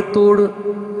தாற்பரியத்தோடு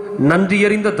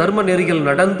நன்றியறிந்த தர்ம நெறியில்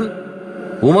நடந்து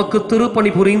உமக்கு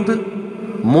திருப்பணி புரிந்து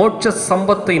மோட்ச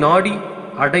சம்பத்தை நாடி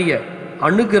அடைய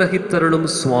அனுகிரகித்தருளும்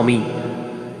சுவாமி.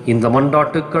 இந்த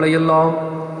மன்றாட்டுக்களை எல்லாம்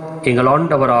எங்கள்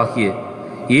ஆண்டவராகிய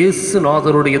இயேசு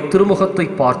நாதருடைய திருமுகத்தை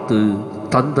பார்த்து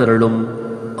தந்தருளும்.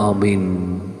 ஆமீன்.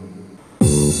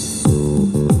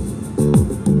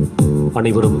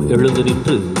 அனைவரும் எழுந்து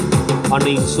நின்று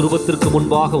அன்னையின் சுரூபத்திற்கு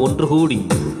முன்பாக ஒன்று கூடி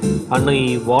அன்னை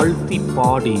வாழ்த்தி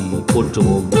பாடி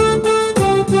போற்றுவோம்.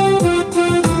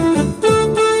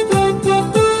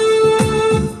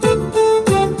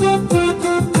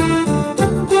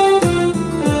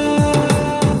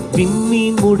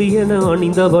 விண்மீன் முடியென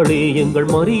அணிந்தவளே எங்கள்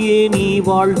மரியே நீ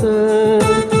வாழ்க.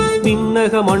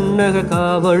 விண்ணக மண்ணக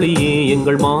காவலியே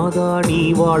எங்கள் மாதா நீ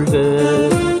வாழ்க.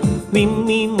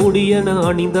 விண்மீன் முடியென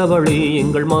அணிந்தவளே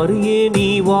எங்கள் மரியே நீ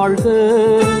வாழ்க.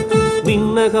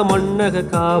 விண்ணக மண்ணக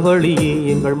காவலியே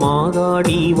எங்கள் மாதா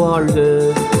நீ வாழ்க.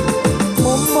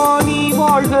 அம்மா நீ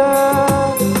வாழ்க,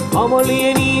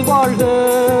 அமளியே நீ வாழ்க.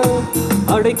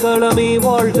 அடைக்கலமே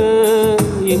வாழ்க,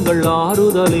 எங்கள்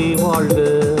ஆறுதலே வாழ்க.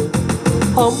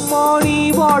 அம்மா நீ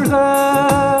வாழ்க,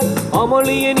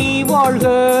 அமளிய நீ வாழ்க.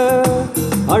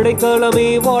 அடைக்கலமே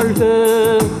வாழ்க,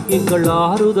 எங்கள்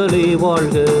ஆறுதலே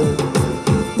வாழ்க.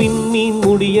 விண்மீன்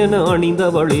முடியென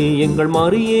அணிந்தவளே எங்கள்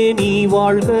மரியே நீ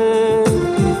வாழ்க.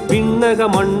 விண்ணக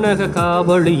மண்ணக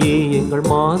காவலியே எங்கள்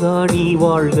மாதா நீ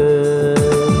வாழ்க.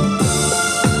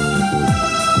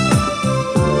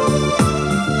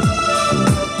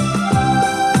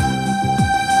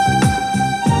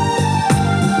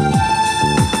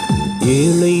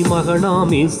 ஏழை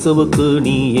மகனாம் இயேசுவுக்கு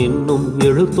நீ என்னும்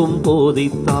எழுத்தும்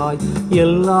போதித்தாய்.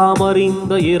 எல்லாம்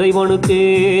அறிந்த இறைவனுக்கே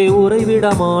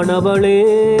உறைவிடமானவளே.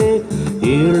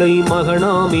 ஏழை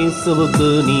மகனாம் இயேசுவுக்கு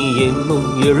நீ என்னும்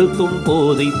எழுத்தும்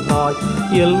போதித்தாய்.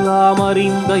 எல்லாம்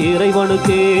அறிந்த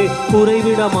இறைவனுக்கே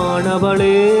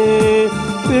உறைவிடமானவளே.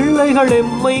 பிள்ளைகள்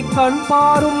எம்மை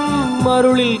கண்பாரும்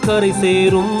அருளில் கரை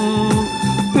சேரும்.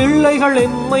 பிள்ளைகள்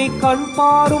எம்மை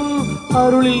கண்பாரும்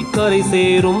அருளில் கரை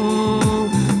சேரும்.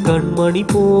 கண்மணி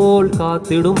போல்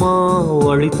காத்திடுமா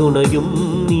வழி துணையும்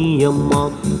நீ அம்மா.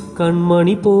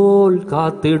 கண்மணி போல்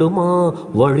காத்திடுமா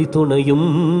வழி துணையும்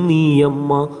நீ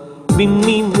அம்மா.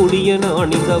 விண்மீன் முடியென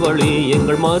அணிந்தவளே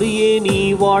எங்கள் மரியே நீ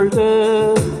வாழ்க.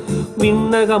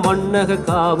 விண்ணக மண்ணக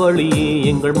காவலியே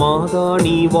எங்கள் மாதா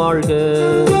நீ வாழ்க.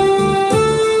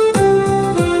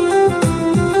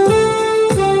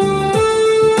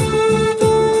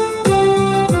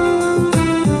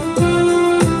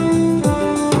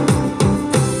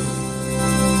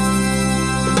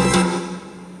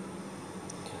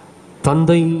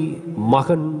 தந்தை,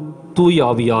 மகன், தூய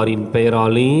ஆவியாரின்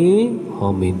பெயராலே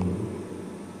ஆமென்.